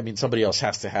 well, somebody else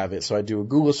has to have it. So I do a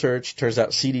Google search. Turns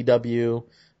out CDW,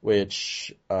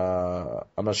 which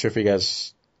I'm not sure if you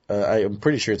guys, I'm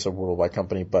pretty sure it's a worldwide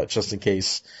company, but just in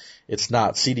case it's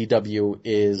not, CDW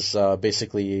is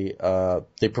basically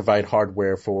they provide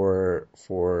hardware for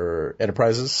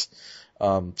enterprises.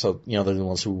 So they're the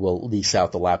ones who will lease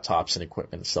out the laptops and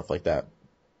equipment and stuff like that.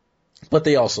 But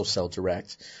they also sell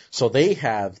direct, so they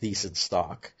have these in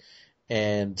stock.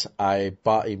 And I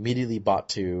immediately bought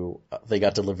two. They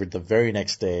got delivered the very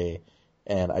next day,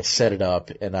 and I set it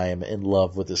up, and I am in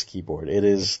love with this keyboard.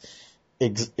 I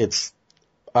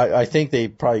think they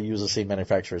probably use the same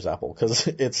manufacturer as Apple, because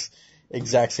it's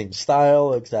exact same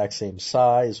style, exact same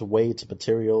size, weight,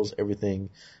 materials,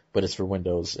 everything, but it's for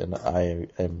Windows, and I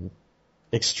am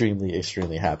extremely,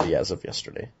 extremely happy as of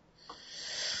yesterday.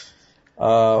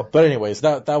 But anyways,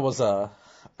 that was a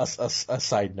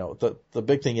side note. The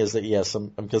big thing is that yes,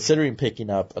 I'm considering picking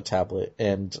up a tablet,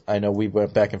 and I know we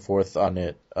went back and forth on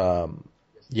it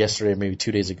yesterday, maybe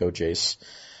 2 days ago, Jace.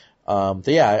 But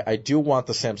yeah, I do want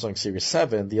the Samsung Series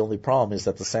 7. The only problem is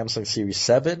that the Samsung Series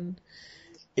 7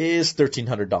 is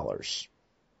 $1,300.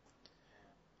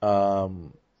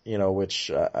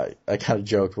 Which I kind of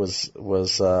joked was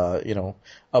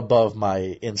above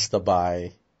my Insta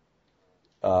buy,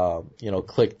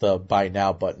 click the buy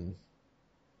now button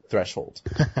threshold.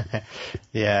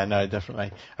 Yeah, no,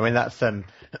 definitely. That's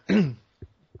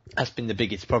That's been the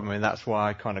biggest problem, and that's why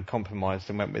I kind of compromised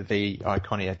and went with the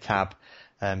Iconia Tab,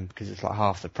 because it's like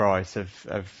half the price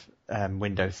of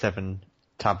Windows 7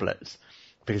 tablets,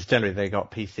 because generally they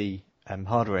got PC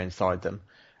hardware inside them,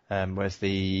 whereas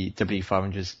the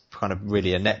W500 is kind of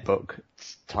really a netbook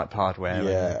type hardware.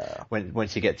 Yeah. And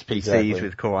once you get to PCs Exactly.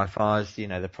 with Core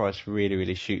i5s, the price really,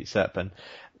 really shoots up. And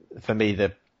for me,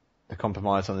 the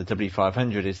compromise on the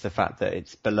W500 is the fact that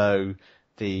it's below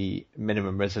the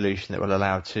minimum resolution that will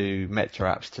allow two Metro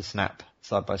apps to snap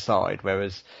side by side,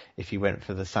 whereas if you went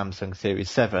for the Samsung Series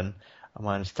 7,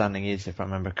 my understanding is, if I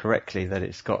remember correctly, that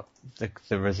it's got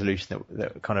the resolution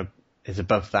that kind of is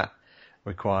above that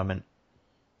requirement.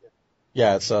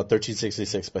 Yeah, it's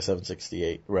 1366 by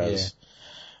 768 res.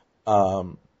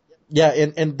 Yeah,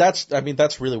 and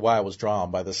that's really why I was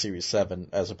drawn by the Series 7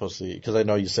 as opposed to, because I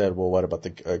know you said, well, what about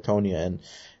the Iconia?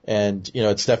 And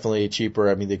it's definitely cheaper.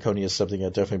 I mean, the Iconia is something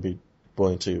I'd definitely be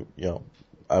willing to,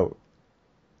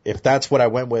 if that's what I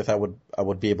went with, I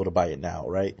would be able to buy it now,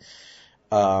 right?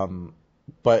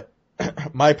 But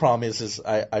my problem is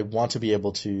I want to be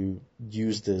able to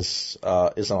use this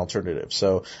as an alternative.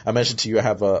 So I mentioned to you I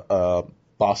have a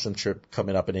Boston trip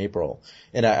coming up in April,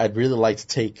 and I'd really like to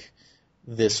take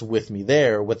this with me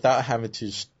there without having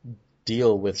to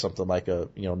deal with something like a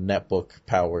netbook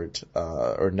powered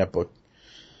or netbook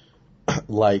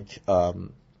like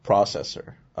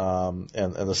processor. And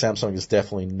the Samsung is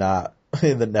definitely not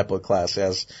in the netbook class. It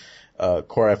has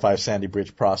Core i5 Sandy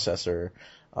Bridge processor,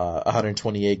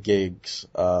 128 gigs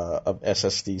of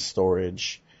SSD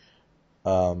storage.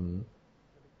 I mean,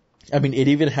 it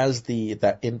even has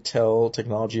that Intel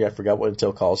technology. I forgot what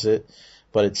Intel calls it,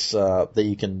 but it's that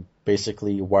you can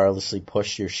basically wirelessly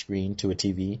push your screen to a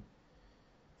TV.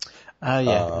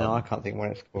 No, I can't think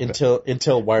what it's called.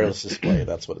 Intel Wireless Display,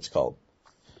 that's what it's called.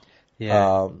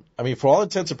 Yeah. I mean, for all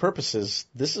intents and purposes,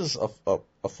 this is a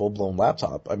full-blown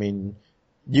laptop. I mean,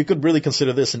 you could really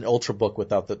consider this an ultrabook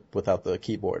without the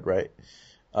keyboard, right?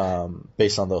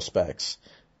 Based on those specs.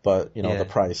 But, the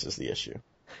price is the issue.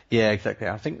 Yeah, exactly.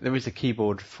 I think there is a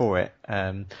keyboard for it.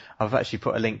 I've actually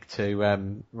put a link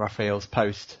to Raphael's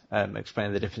post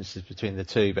explaining the differences between the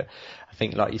two. But I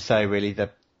think, like you say, really,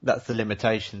 that's the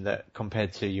limitation, that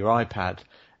compared to your iPad,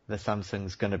 the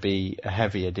Samsung's going to be a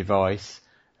heavier device.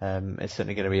 It's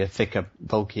certainly going to be a thicker,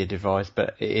 bulkier device,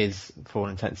 but it is, for all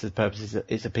intents and purposes,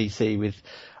 it's a PC with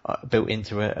built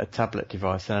into a tablet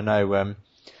device. And I know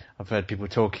I've heard people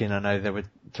talking. I know they were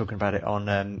talking about it on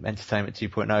Entertainment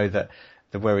 2.0, that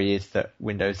the worry is that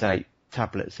Windows 8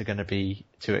 tablets are going to be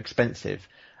too expensive.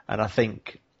 And I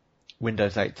think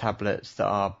Windows 8 tablets that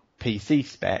are PC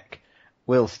spec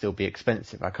will still be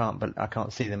expensive. I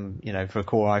can't see them, for a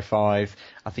Core i5.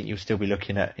 I think you'll still be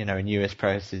looking at, in US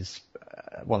prices,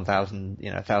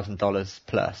 $1,000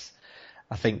 plus.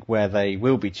 I think where they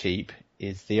will be cheap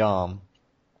is the ARM,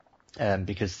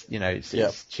 because,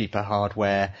 it's cheaper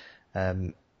hardware.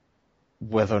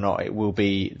 Whether or not it will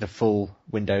be the full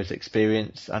Windows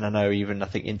experience. And I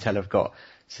think Intel have got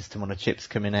system on a chips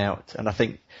coming out. And I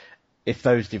think if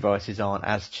those devices aren't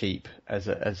as cheap as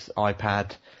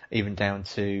iPad, even down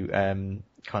to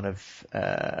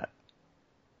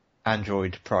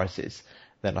Android prices,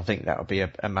 then I think that would be a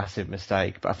massive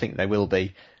mistake. But I think they will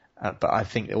be. But I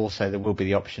think also there will be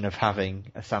the option of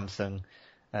having a Samsung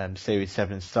Series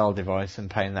 7 style device and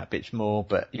paying that bit more,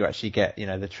 but you actually get,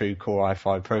 the true Core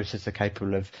i5 processor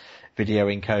capable of video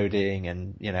encoding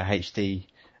and, HD,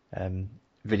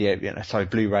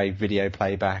 Blu-ray video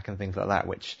playback and things like that,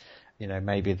 which,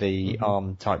 maybe the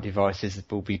ARM type devices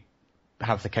will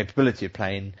have the capability of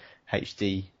playing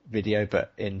HD video,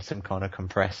 but in some kind of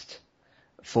compressed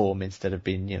form instead of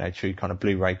being, true kind of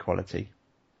Blu-ray quality.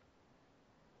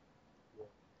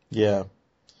 Yeah.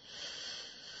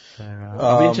 So,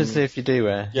 I'll be interested if you do,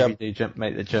 make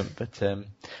the jump. But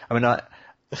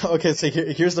okay. So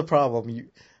here's the problem.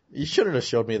 You shouldn't have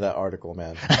showed me that article,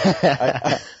 man.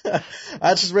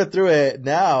 I just read through it.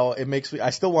 Now it makes me.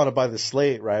 I still want to buy the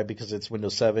Slate, right? Because it's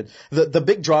Windows 7. The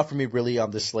big draw for me really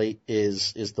on this Slate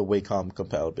is the Wacom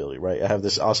compatibility, right? I have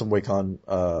this awesome Wacom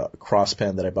cross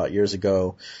pen that I bought years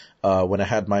ago when I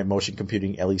had my motion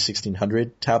computing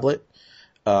LE1600 tablet.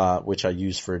 Which I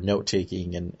use for note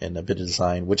taking and a bit of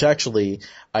design, which actually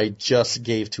I just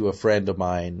gave to a friend of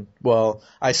mine. Well,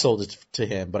 I sold it to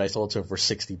him, but I sold it to him for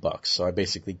 $60. So I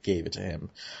basically gave it to him,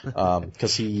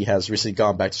 cause he has recently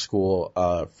gone back to school,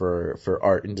 for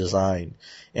art and design.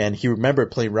 And he remembered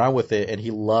playing around with it and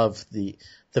he loved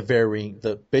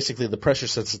basically the pressure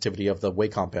sensitivity of the whey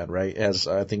compound, right? It has,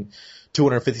 I think,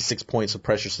 256 points of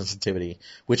pressure sensitivity,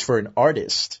 which for an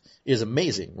artist is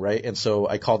amazing, right? And so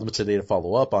I called him today to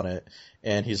follow up on it,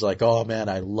 and he's like, "Oh man,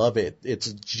 I love it.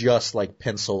 It's just like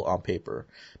pencil on paper,"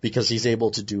 because he's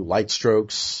able to do light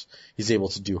strokes, he's able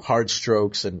to do hard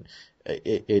strokes, and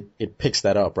it picks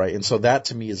that up, right? And so that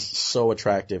to me is so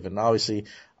attractive. And obviously,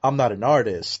 I'm not an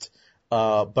artist,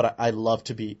 but I love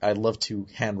to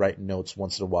handwrite notes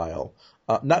once in a while.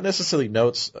 Not necessarily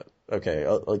notes. Okay,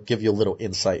 I'll give you a little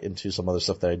insight into some other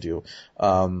stuff that I do.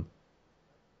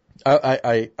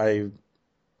 I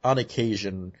on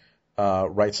occasion,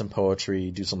 write some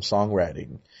poetry, do some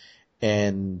songwriting.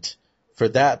 And for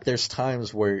that, there's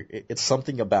times where it's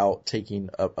something about taking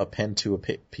a pen to a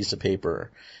piece of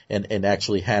paper and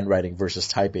actually handwriting versus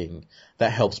typing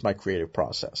that helps my creative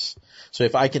process. So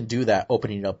if I can do that,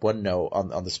 opening up OneNote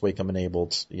on this Wacom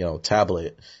enabled,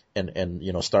 tablet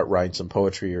and start writing some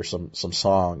poetry or some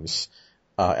songs,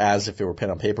 as if it were pen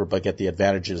on paper, but get the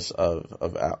advantages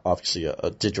of obviously a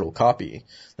digital copy,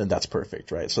 then that's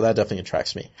perfect, right? So that definitely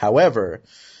attracts me. However,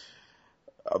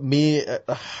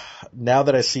 now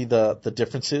that I see the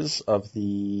differences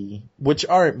which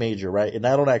aren't major, right? And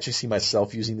I don't actually see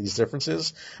myself using these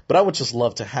differences, but I would just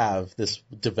love to have this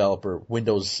this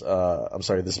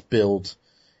build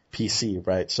PC,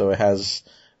 right? So it has,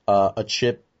 a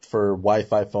chip for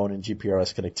Wi-Fi phone and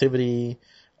GPRS connectivity.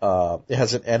 It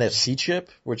has an NFC chip,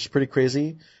 which is pretty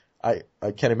crazy. I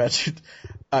can't imagine.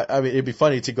 I mean, it'd be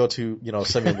funny to go to,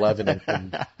 7-Eleven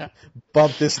and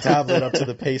bump this tablet up to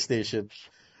the pay station.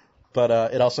 But,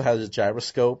 it also has a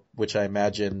gyroscope, which I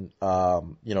imagine,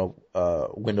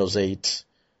 Windows 8,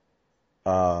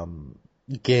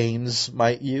 games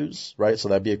might use, right? So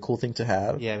that'd be a cool thing to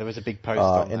have. Yeah, there was a big post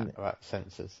on that about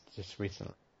sensors just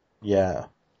recently. Yeah.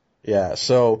 Yeah,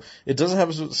 so it doesn't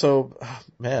have,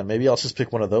 man, maybe I'll just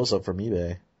pick one of those up from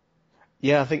eBay.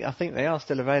 Yeah, I think they are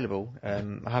still available. I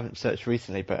haven't searched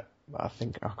recently, but I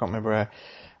can't remember,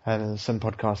 some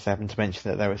podcasts happened to mention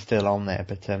that they were still on there,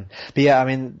 but yeah, I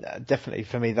mean, definitely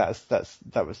for me, that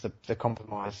was the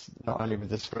compromise, not only with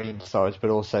the screen size,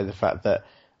 but also the fact that,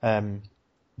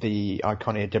 the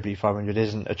Iconia W500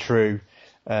 isn't a true,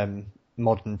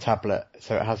 modern tablet,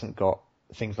 so it hasn't got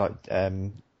things like,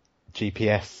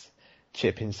 GPS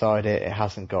chip inside it. It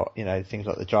hasn't got, things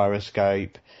like the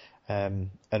gyroscope, and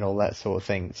all that sort of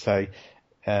thing. So,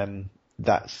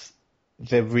 that's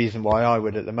the reason why I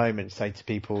would at the moment say to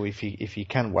people, if you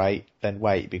can wait, then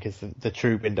wait, because the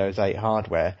true Windows 8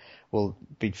 hardware will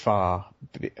be far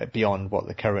beyond what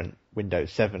the current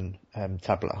Windows 7,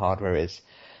 tablet hardware is.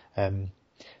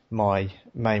 My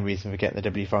main reason for getting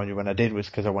the W500 when I did was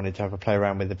because I wanted to have a play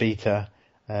around with the beta.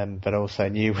 But also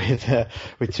knew with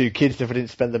two kids, if I didn't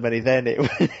spend the money then,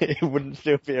 it wouldn't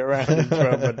still be around in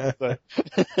 12 months. So.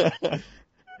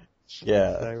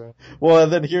 Yeah. So, well,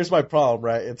 and then here's my problem,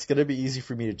 right? It's going to be easy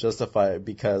for me to justify it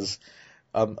because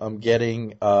I'm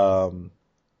getting my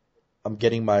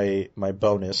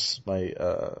bonus, I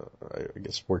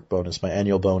guess work bonus, my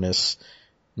annual bonus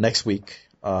next week.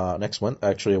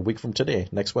 Actually a week from today,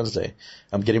 next Wednesday.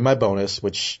 I'm getting my bonus,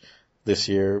 which this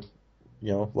year,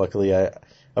 luckily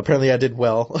apparently I did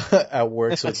well at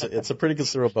work, so it's a pretty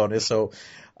considerable bonus. So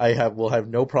will have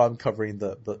no problem covering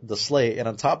the slate. And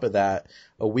on top of that,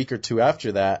 a week or two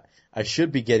after that, I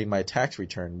should be getting my tax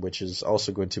return, which is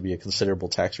also going to be a considerable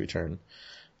tax return.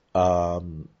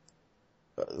 So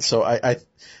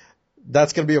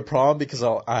that's going to be a problem because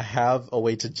I have a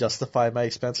way to justify my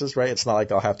expenses, right? It's not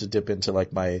like I'll have to dip into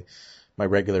like my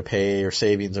regular pay or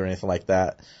savings or anything like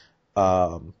that.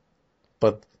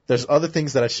 But there's other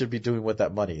things that I should be doing with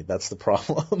that money. That's the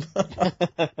problem.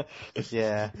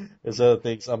 Yeah. There's other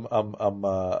things. I'm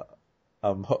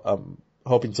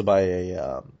hoping to buy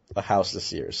a house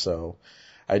this year. So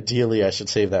ideally I should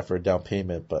save that for a down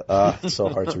payment, but, it's so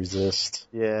hard to resist.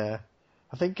 Yeah.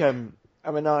 I think,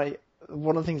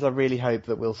 one of the things I really hope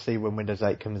that we'll see when Windows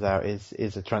 8 comes out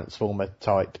is a transformer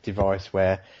type device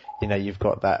where, you've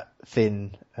got that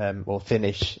thin, or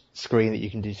thinnish screen that you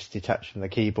can just detach from the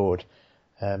keyboard.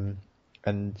 And,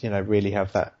 really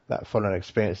have that full-on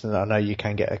experience. And I know you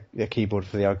can get a keyboard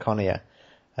for the Iconia,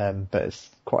 but it's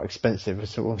quite expensive.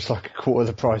 It's almost like a quarter of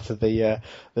the price of the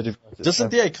device. Doesn't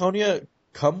the Iconia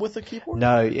come with a keyboard?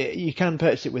 No, you can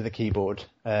purchase it with a keyboard,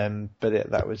 but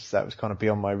that was kind of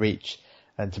beyond my reach.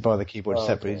 And to buy the keyboard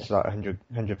separately is like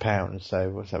 £100. So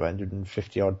what's that,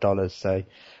 $150 So, which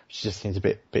just seems a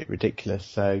bit ridiculous.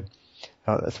 So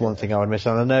that's one thing I would miss.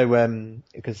 And I know,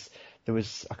 because there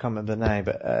was, I can't remember the name,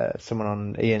 but someone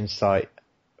on Ian's site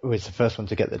was the first one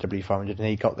to get the W500 and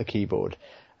he got the keyboard.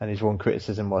 And his one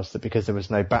criticism was that because there was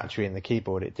no battery in the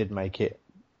keyboard, it did make it,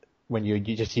 when you're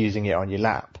just using it on your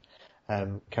lap,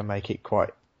 can make it quite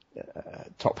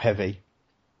top heavy.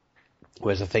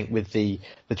 Whereas I think with the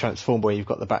Transform, where you've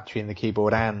got the battery in the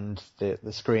keyboard and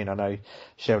the screen, I know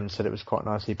Sheldon said it was quite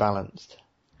nicely balanced.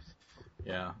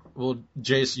 Yeah. Well,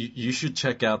 Jace, you should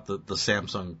check out the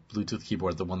Samsung Bluetooth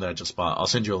keyboard, the one that I just bought. I'll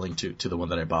send you a link to the one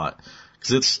that I bought,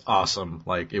 because it's awesome.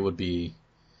 Like, it would be,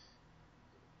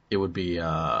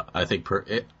 I think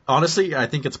honestly, I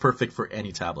think it's perfect for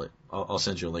any tablet. I'll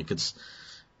send you a link. It's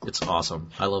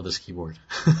awesome. I love this keyboard.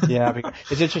 Yeah,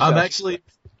 it's interesting.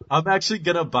 I'm actually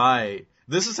gonna buy.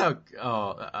 This is how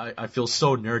I feel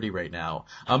so nerdy right now.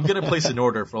 I'm gonna place an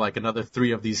order for like another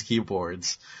 3 of these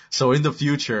keyboards. So in the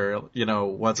future,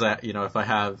 once I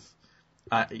buy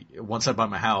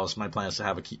my house, my plan is to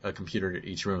have a computer in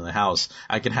each room in the house.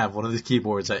 I can have one of these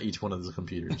keyboards at each one of the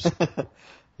computers.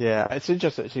 Yeah, it's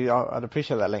interesting. Actually, I'd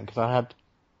appreciate that link, because I had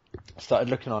started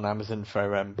looking on Amazon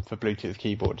for Bluetooth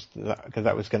keyboards, because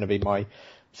that was going to be my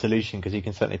solution, because you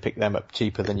can certainly pick them up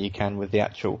cheaper than you can with the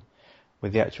actual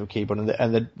keyboard.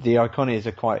 And the Iconias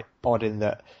are quite odd in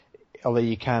that, although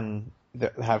you can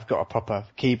have got a proper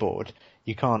keyboard,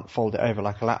 you can't fold it over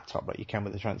like a laptop like you can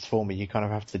with the Transformer. You kind of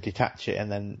have to detach it,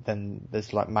 and then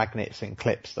there's like magnets and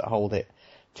clips that hold it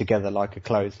together like a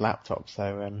closed laptop.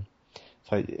 So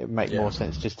it makes more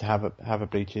sense just to have a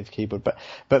Bluetooth keyboard.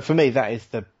 But for me, that is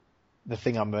the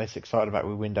thing I'm most excited about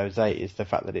with Windows 8, is the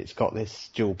fact that it's got this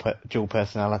dual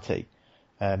personality.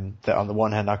 That on the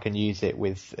one hand I can use it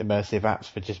with immersive apps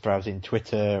for just browsing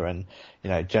Twitter and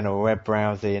general web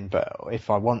browsing, but if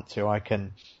I want to, I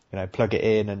can plug it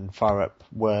in and fire up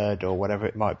Word or whatever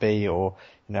it might be, or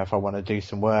if I want to do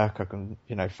some work, I can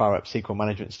fire up SQL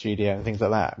Management Studio and things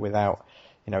like that without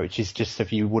which is just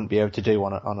stuff you wouldn't be able to do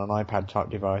on an iPad type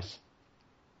device.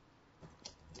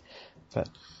 But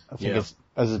I think as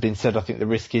has been said, I think the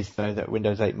risk is though that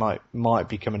Windows 8 might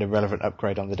become an irrelevant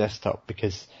upgrade on the desktop,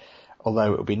 because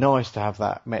although it would be nice to have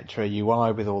that Metro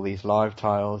UI with all these live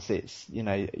tiles, it's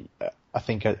I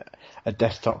think a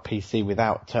desktop PC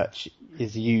without touch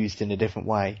is used in a different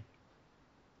way.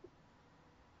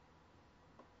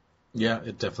 Yeah,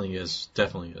 it definitely is.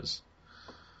 Definitely is.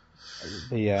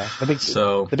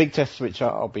 The big test which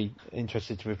I'll be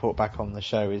interested to report back on the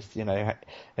show is,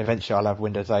 eventually I'll have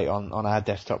Windows 8 on our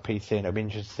desktop PC, and it'll be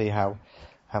interesting to see how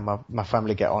my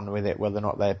family get on with it, whether or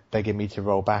not they're begging me to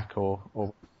roll back or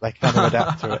they can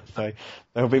adapt to it. So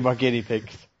they'll be my guinea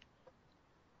pigs.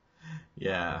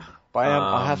 Yeah. But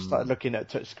I have started looking at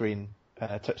touchscreens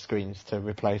to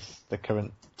replace the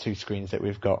current 2 screens that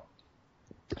we've got.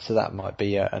 So that might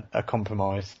be a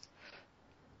compromise.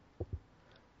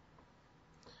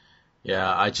 Yeah,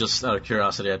 out of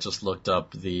curiosity, I just looked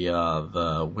up the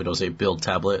Windows 8 build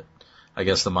tablet. I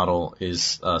guess the model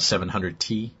is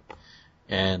 700T.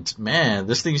 And man,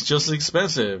 this thing's just as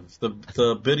expensive.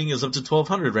 The bidding is up to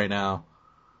 $1,200 right now.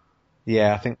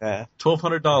 Yeah, I think they're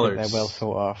 $1,200. They're well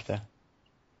sought after.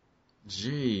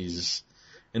 Jeez.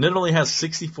 And it only has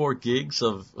 64 gigs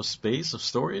of space, of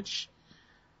storage.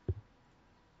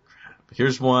 Crap.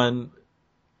 Here's one.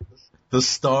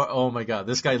 Oh my god,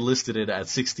 this guy listed it at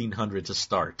 $1,600 to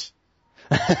start.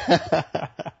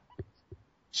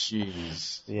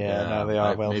 Jeez. Yeah, no, they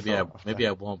are well sought after. Maybe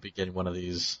I won't be getting one of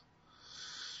these.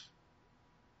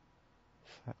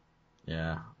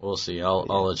 Yeah, we'll see. I'll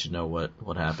let you know what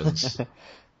happens.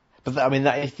 But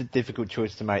that is the difficult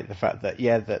choice to make. The fact that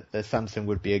that the Samsung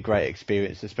would be a great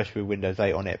experience, especially with Windows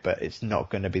 8 on it, but it's not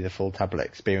going to be the full tablet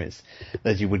experience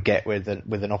as you would get with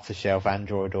an off-the-shelf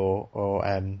Android or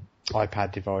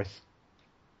iPad device.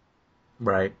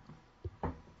 Right.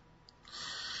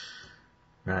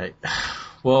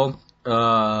 Well,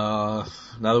 now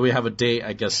that we have a date,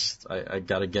 I guess I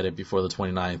gotta get it before the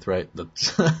 29th, right?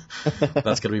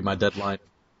 That's gonna be my deadline.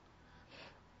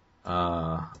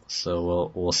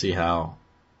 So we'll see how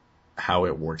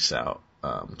it works out.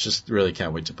 Just really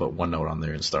can't wait to put OneNote on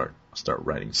there and start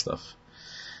writing stuff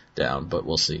down, but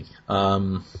we'll see.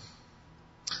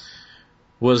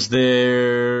 Was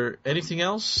there anything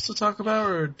else to talk about,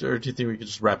 or do you think we could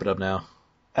just wrap it up now?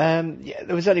 There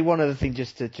was only one other thing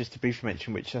just to briefly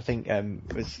mention, which I think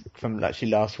was from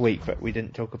actually last week, but we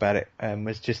didn't talk about it.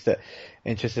 Was just that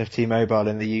interesting of T-Mobile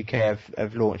in the UK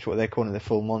have launched what they're calling the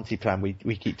full Monty plan.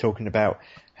 We keep talking about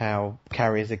how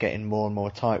carriers are getting more and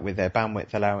more tight with their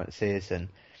bandwidth allowances, and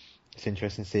it's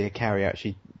interesting to see a carrier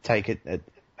actually take a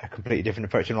completely different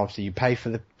approach. And obviously you pay for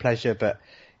the pleasure, but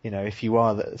if you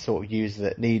are the sort of user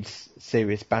that needs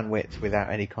serious bandwidth without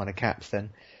any kind of caps,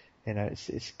 then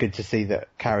it's good to see that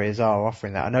carriers are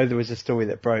offering that. I know there was a story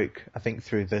that broke, I think,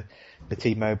 through the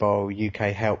T-Mobile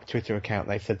UK Help Twitter account.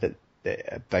 They said that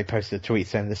they posted a tweet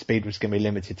saying the speed was going to be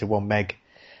limited to 1 meg,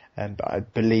 but I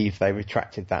believe they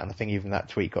retracted that, and I think even that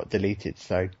tweet got deleted.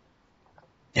 So,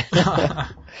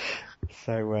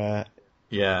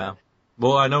 yeah.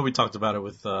 Well, I know we talked about it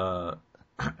with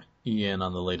Ian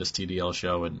on the latest TDL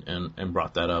show, and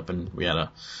brought that up, and we had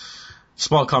a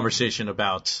small conversation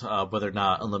about whether or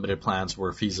not unlimited plans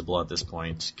were feasible at this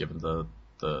point, given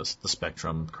the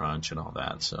spectrum crunch and all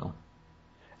that. So,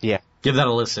 yeah, give that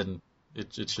a listen.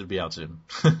 It should be out soon.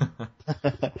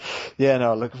 Yeah,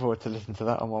 no, I'm looking forward to listening to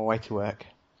that on my way to work.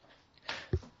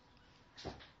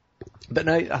 But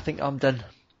no, I think I'm done.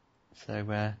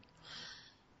 So,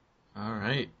 all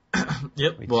right.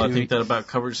 Yep. Well, I think that about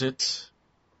covers it.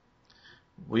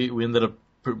 We ended up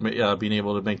being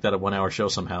able to make that a 1 hour show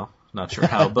somehow. Not sure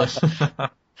how, but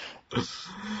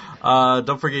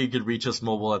don't forget you can reach us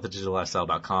mobile at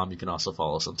thedigital.com. You can also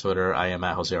follow us on Twitter. I am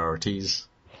at Jose Ortiz.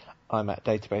 I'm at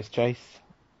Database Chase.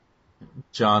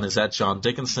 John is at John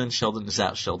Dickinson. Sheldon is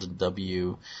at Sheldon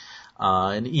W.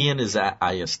 And Ian is at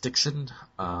IS Dixon.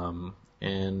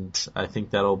 And I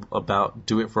think that'll about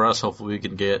do it for us. Hopefully we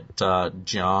can get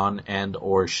John and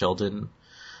or Sheldon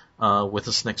with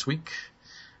us next week.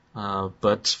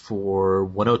 But for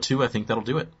 102, I think that'll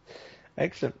do it.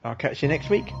 Excellent. I'll catch you next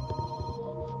week.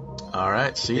 All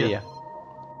right. See ya.